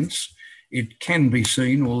 the fence. It can be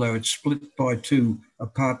seen, although it's split by two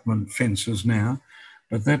apartment fences now.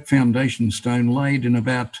 But that foundation stone laid in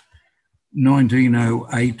about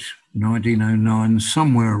 1908, 1909,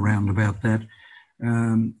 somewhere around about that,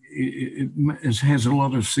 it has a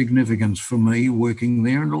lot of significance for me working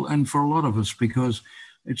there and for a lot of us, because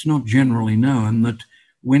it's not generally known that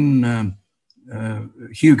when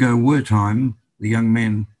Hugo Wertheim, the young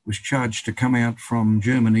man, was charged to come out from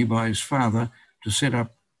Germany by his father to set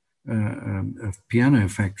up a piano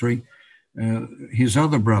factory, his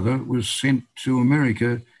other brother was sent to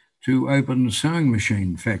America to open a sewing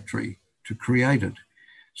machine factory to create it.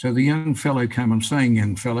 So the young fellow I'm saying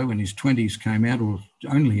young fellow, in his 20s came out, or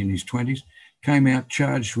only in his 20s, came out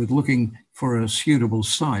charged with looking for a suitable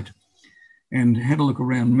site and had a look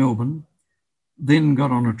around Melbourne, then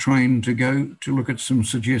got on a train to go to look at some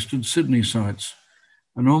suggested Sydney sites.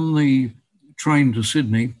 And on the train to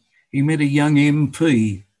Sydney, he met a young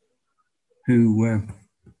MP who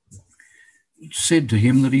said to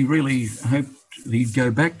him that he really hoped he'd go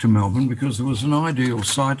back to Melbourne because there was an ideal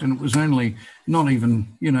site and it was only not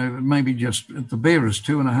even, maybe just at the barest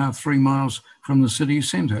 2.5, 3 miles from the city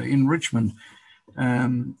centre in Richmond.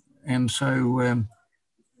 And so,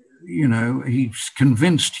 he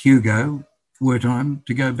convinced Hugo Wertheim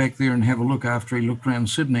to go back there and have a look after he looked around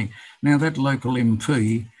Sydney. Now, that local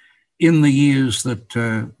MP, in the years that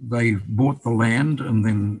they bought the land and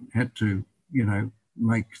then had to,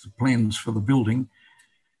 make the plans for the building,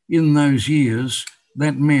 in those years,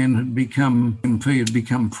 that man had become MP, had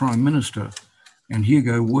become Prime Minister, and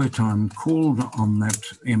Hugo Wertheim called on that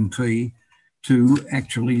MP to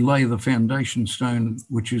actually lay the foundation stone,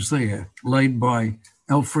 which is there, laid by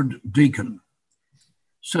Alfred Deakin.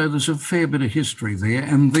 So there's a fair bit of history there.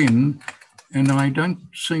 And then, and I don't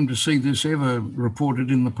seem to see this ever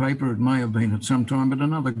reported in the paper, it may have been at some time, but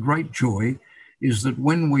another great joy is that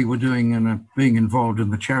when we were doing and being involved in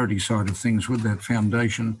the charity side of things with that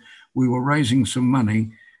foundation, we were raising some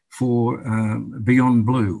money for Beyond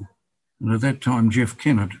Blue. And at that time, Jeff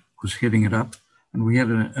Kennett was heading it up. And we had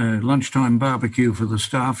a lunchtime barbecue for the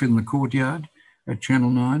staff in the courtyard at Channel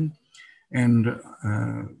 9. And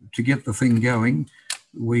to get the thing going,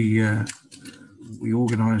 we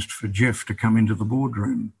organised for Jeff to come into the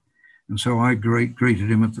boardroom. And so I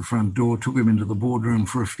greeted him at the front door, took him into the boardroom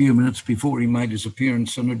for a few minutes before he made his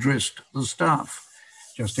appearance and addressed the staff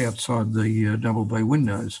just outside the double bay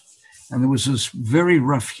windows. And there was this very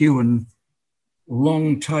rough-hewn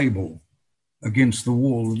long table against the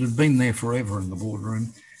wall that had been there forever in the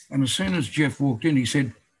boardroom. And as soon as Jeff walked in, he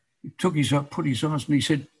said, he took his up, put his eyes, and he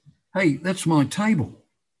said, "Hey, that's my table."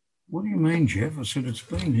 "What do you mean, Jeff?" I said, "It's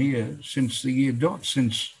been here since the year dot,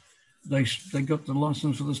 since they got the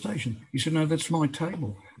license for the station." He said, "No, that's my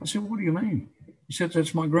table." I said, "What do you mean?" He said,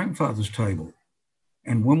 "That's my grandfather's table."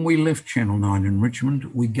 And when we left Channel 9 in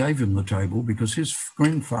Richmond, we gave him the table because his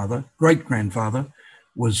great-grandfather,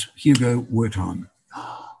 was Hugo Wertheim.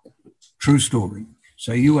 True story.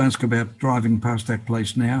 So you ask about driving past that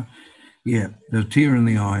place now. Yeah, the tear in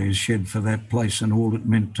the eye is shed for that place and all it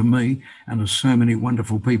meant to me and to so many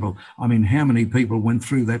wonderful people. I mean, how many people went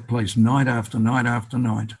through that place night after night after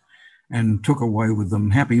night and took away with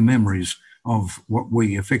them happy memories of what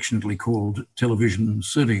we affectionately called Television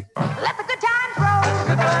City. Let the good times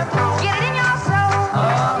roll. Get it in your soul.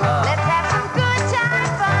 Let's have some good time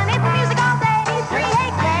fun. It's music all day.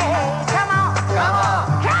 3AK. Come on. Come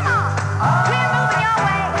on. Come on. We're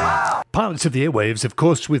moving your way. Pilots of the Airwaves, of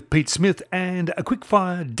course, with Pete Smith, and a quick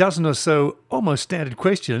fire dozen or so almost standard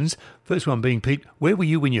questions. First one being, Pete, where were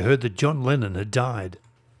you when you heard that John Lennon had died?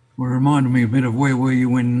 Well, it reminded me a bit of where were you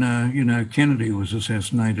when, Kennedy was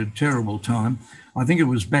assassinated. Terrible time. I think it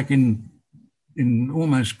was back in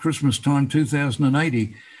almost Christmas time,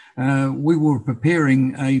 2080. We were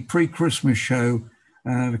preparing a pre-Christmas show,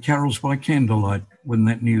 Carols by Candlelight, when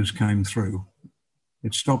that news came through.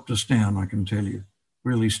 It stopped us down, I can tell you.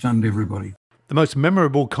 Really stunned everybody. The most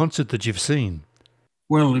memorable concert that you've seen?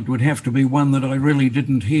 Well, it would have to be one that I really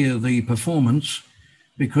didn't hear the performance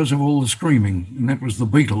because of all the screaming, and that was the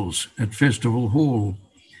Beatles at Festival Hall.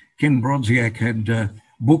 Ken Brodziak had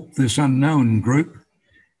booked this unknown group.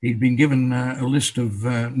 He'd been given a list of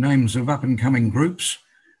names of up-and-coming groups,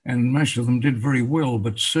 and most of them did very well,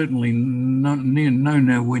 but certainly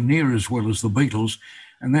nowhere near as well as the Beatles.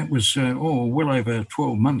 And that was well over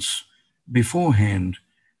 12 months beforehand.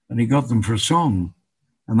 And he got them for a song,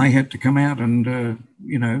 and they had to come out and,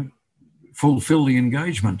 fulfill the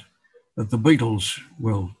engagement. But the Beatles,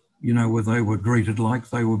 well, where they were greeted like.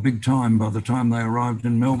 They were big time by the time they arrived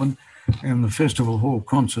in Melbourne. And the Festival Hall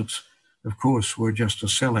concerts, of course, were just a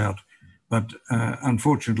sellout. But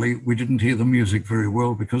unfortunately, we didn't hear the music very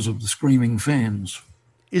well because of the screaming fans.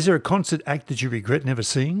 Is there a concert act that you regret never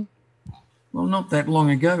seeing? Well, not that long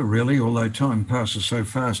ago, really, although time passes so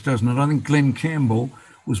fast, doesn't it? I think Glenn Campbell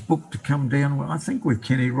was booked to come down, I think with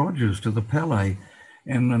Kenny Rogers, to the Palais.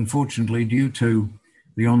 And unfortunately, due to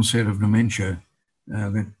the onset of dementia,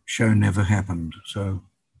 that show never happened. So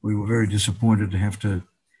we were very disappointed to have to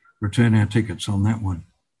return our tickets on that one.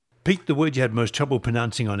 Pete, the word you had most trouble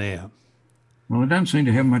pronouncing on air? Well, I don't seem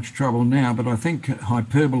to have much trouble now, but I think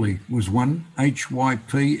hyperbole was one,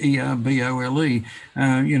 Hyperbole,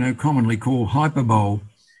 commonly called hyperbole,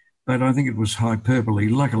 but I think it was hyperbole.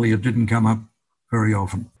 Luckily, it didn't come up very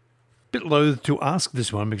often. Bit loath to ask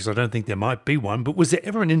this one because I don't think there might be one, but was there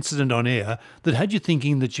ever an incident on air that had you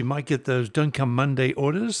thinking that you might get those Don't Come Monday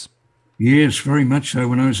orders? Yes, very much so.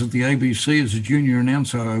 When I was at the ABC as a junior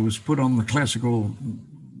announcer, I was put on the classical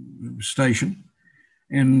station,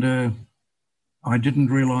 and I didn't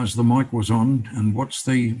realise the mic was on. And what's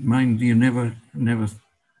the main? You never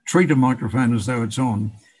treat a microphone as though it's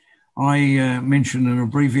on. I mentioned an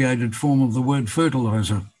abbreviated form of the word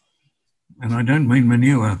fertiliser, and I don't mean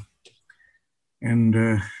manure. And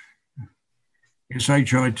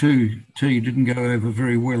SHI2T didn't go over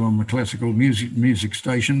very well on the classical music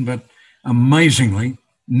station, but amazingly,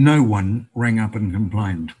 no one rang up and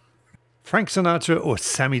complained. Frank Sinatra or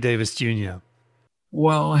Sammy Davis Jr.?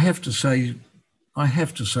 Well, I have to say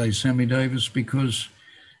Sammy Davis, because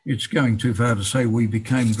it's going too far to say we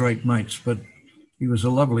became great mates, but he was a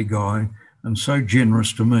lovely guy and so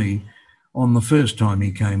generous to me on the first time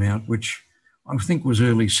he came out, which I think was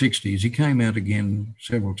early 60s. He came out again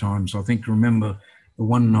several times. I think remember the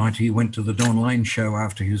one night he went to the Don Lane show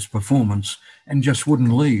after his performance and just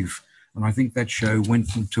wouldn't leave. And I think that show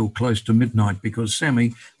went until close to midnight because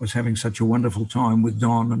Sammy was having such a wonderful time with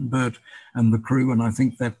Don and Bert and the crew. And I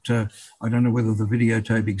think that, I don't know whether the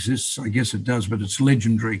videotape exists. I guess it does, but it's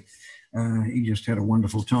legendary. He just had a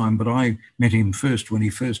wonderful time. But I met him first when he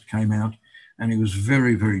first came out, and he was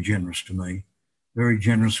very, very generous to me. Very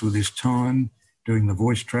generous with his time, doing the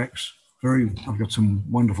voice tracks. I've got some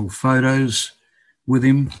wonderful photos with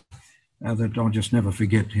him that I'll just never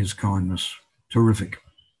forget his kindness. Terrific.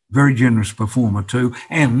 Very generous performer too.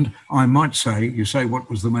 And I might say, you say what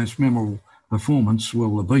was the most memorable performance?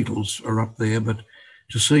 Well, the Beatles are up there, but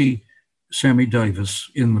to see Sammy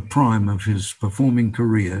Davis in the prime of his performing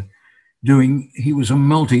career he was a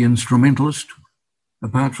multi-instrumentalist,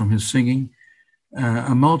 apart from his singing,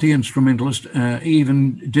 a multi-instrumentalist,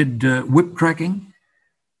 even did whip cracking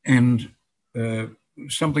and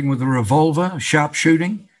something with a revolver,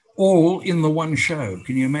 sharpshooting, all in the one show.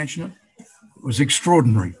 Can you imagine it? It was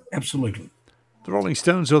extraordinary, absolutely. The Rolling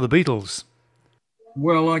Stones or the Beatles?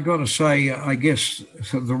 Well, I got to say, I guess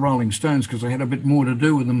the Rolling Stones, because I had a bit more to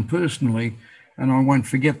do with them personally, and I won't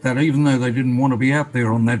forget that, even though they didn't want to be out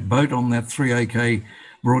there on that boat, on that 3AK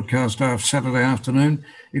broadcast Saturday afternoon,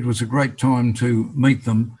 it was a great time to meet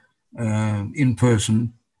them in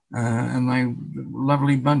person, and they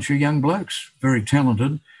lovely bunch of young blokes, very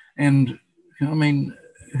talented, and I mean,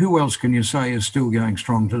 who else can you say is still going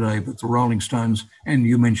strong today but the Rolling Stones? And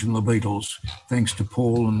you mentioned the Beatles, thanks to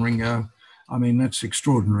Paul and Ringo. I mean, that's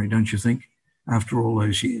extraordinary, don't you think, after all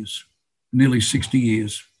those years? Nearly 60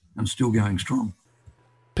 years and still going strong.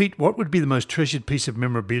 Pete, what would be the most treasured piece of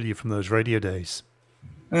memorabilia from those radio days?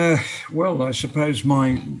 Well, I suppose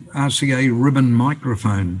my RCA ribbon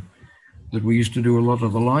microphone that we used to do a lot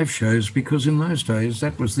of the live shows, because in those days,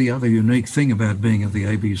 that was the other unique thing about being at the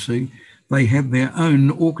ABC. They had their own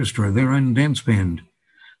orchestra, their own dance band.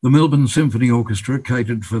 The Melbourne Symphony Orchestra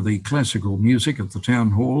catered for the classical music at the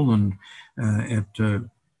town hall and at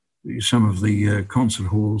some of the concert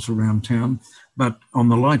halls around town. But on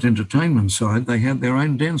the light entertainment side, they had their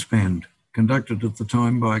own dance band, conducted at the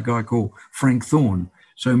time by a guy called Frank Thorne.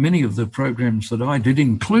 So many of the programs that I did,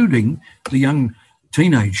 including the Young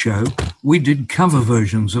Teenage Show, we did cover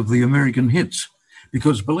versions of the American hits.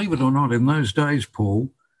 Because believe it or not, in those days, Paul,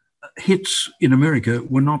 hits in America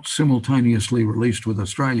were not simultaneously released with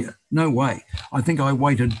Australia. No way. I think I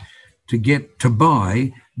waited to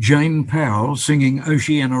buy Jane Powell singing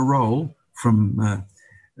Oceana Roll from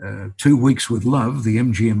 2 Weeks with Love, the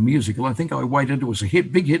MGM musical. I think I waited, it was a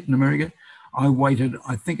big hit in America. I waited,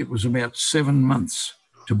 I think it was about 7 months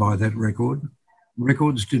to buy that record.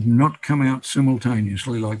 Records did not come out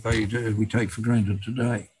simultaneously like we take for granted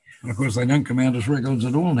today. And of course, they don't come out as records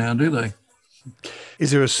at all now, do they?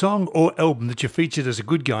 Is there a song or album that you featured as a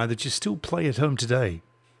good guy that you still play at home today?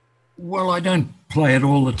 Well, I don't play it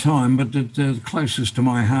all the time, but the closest to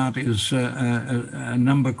my heart is a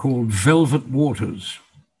number called Velvet Waters.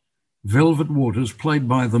 Velvet Waters, played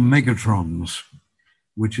by the Megatrons,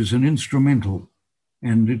 which is an instrumental.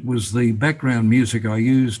 And it was the background music I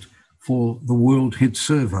used for the World Hit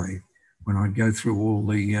Survey when I'd go through all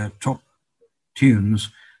the top tunes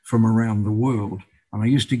from around the world. And I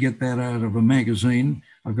used to get that out of a magazine.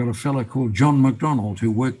 I've got a fellow called John McDonald who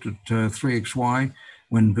worked at 3XY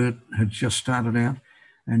when Bert had just started out.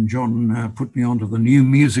 And John put me onto the New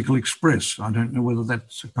Musical Express. I don't know whether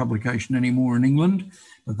that's a publication anymore in England,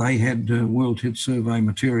 but they had World Hit Survey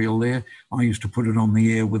material there. I used to put it on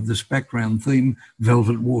the air with this background theme,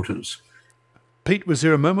 Velvet Waters. Pete, was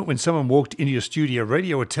there a moment when someone walked into your studio,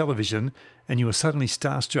 radio or television, and you were suddenly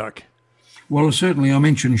starstruck? Well, certainly I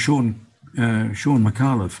mentioned Sean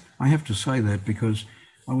McAuliffe. I have to say that because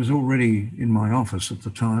I was already in my office at the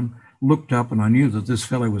time, looked up and I knew that this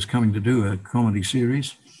fellow was coming to do a comedy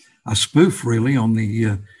series, a spoof really on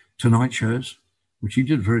the Tonight shows, which he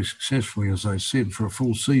did very successfully, as I said, for a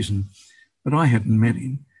full season. But I hadn't met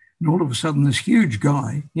him. And all of a sudden, this huge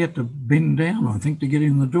guy, he had to bend down, I think, to get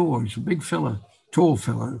in the door. He's a big fellow, tall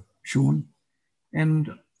fellow, Sean.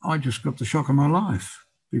 And I just got the shock of my life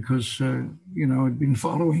because, I'd been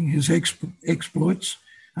following his exploits.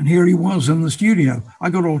 And here he was in the studio. I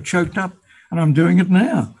got all choked up and I'm doing it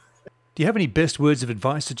now. Do you have any best words of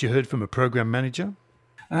advice that you heard from a program manager?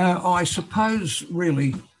 I suppose,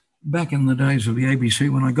 really, back in the days of the ABC,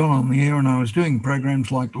 when I got on the air and I was doing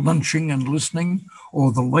programs like Lunching and Listening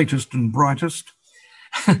or The Latest and Brightest,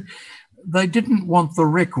 they didn't want the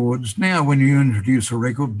records. Now, when you introduce a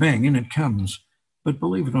record, bang, in it comes. But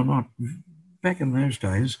believe it or not, back in those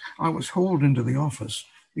days, I was hauled into the office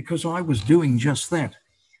because I was doing just that.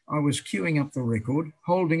 I was queuing up the record,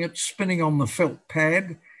 holding it, spinning on the felt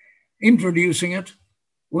pad, introducing it,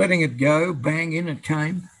 letting it go, bang, in it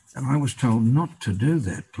came. And I was told not to do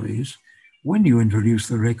that, please. When you introduce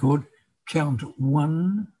the record, count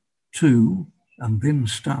 1, 2, and then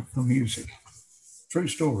start the music. True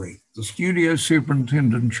story. The studio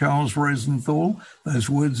superintendent, Charles Rosenthal, those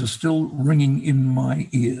words are still ringing in my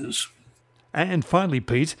ears. And finally,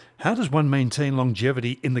 Pete, how does one maintain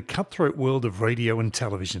longevity in the cutthroat world of radio and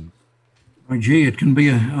television? Oh, gee, it can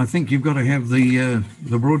be I think you've got to have the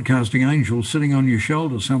broadcasting angel sitting on your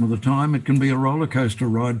shoulder some of the time. It can be a roller coaster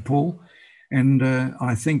ride, Paul. And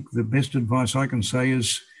I think the best advice I can say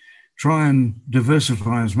is try and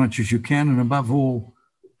diversify as much as you can. And above all,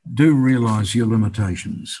 do realise your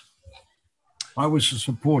limitations. I was a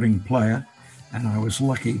supporting player and I was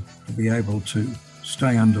lucky to be able to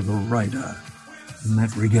stay under the radar in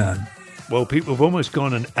that regard. Well, Pete, we've almost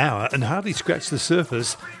gone an hour and hardly scratched the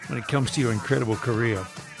surface when it comes to your incredible career.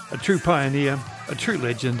 A true pioneer, a true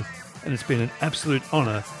legend, and it's been an absolute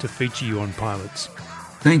honour to feature you on Pilots.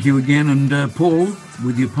 Thank you again, and Paul,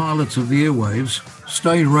 with your Pilots of the Airwaves,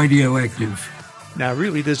 stay radioactive. Now,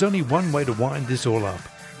 really, there's only one way to wind this all up.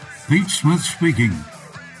 Pete Smith speaking.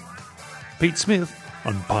 Pete Smith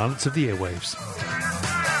on Pilots of the Airwaves.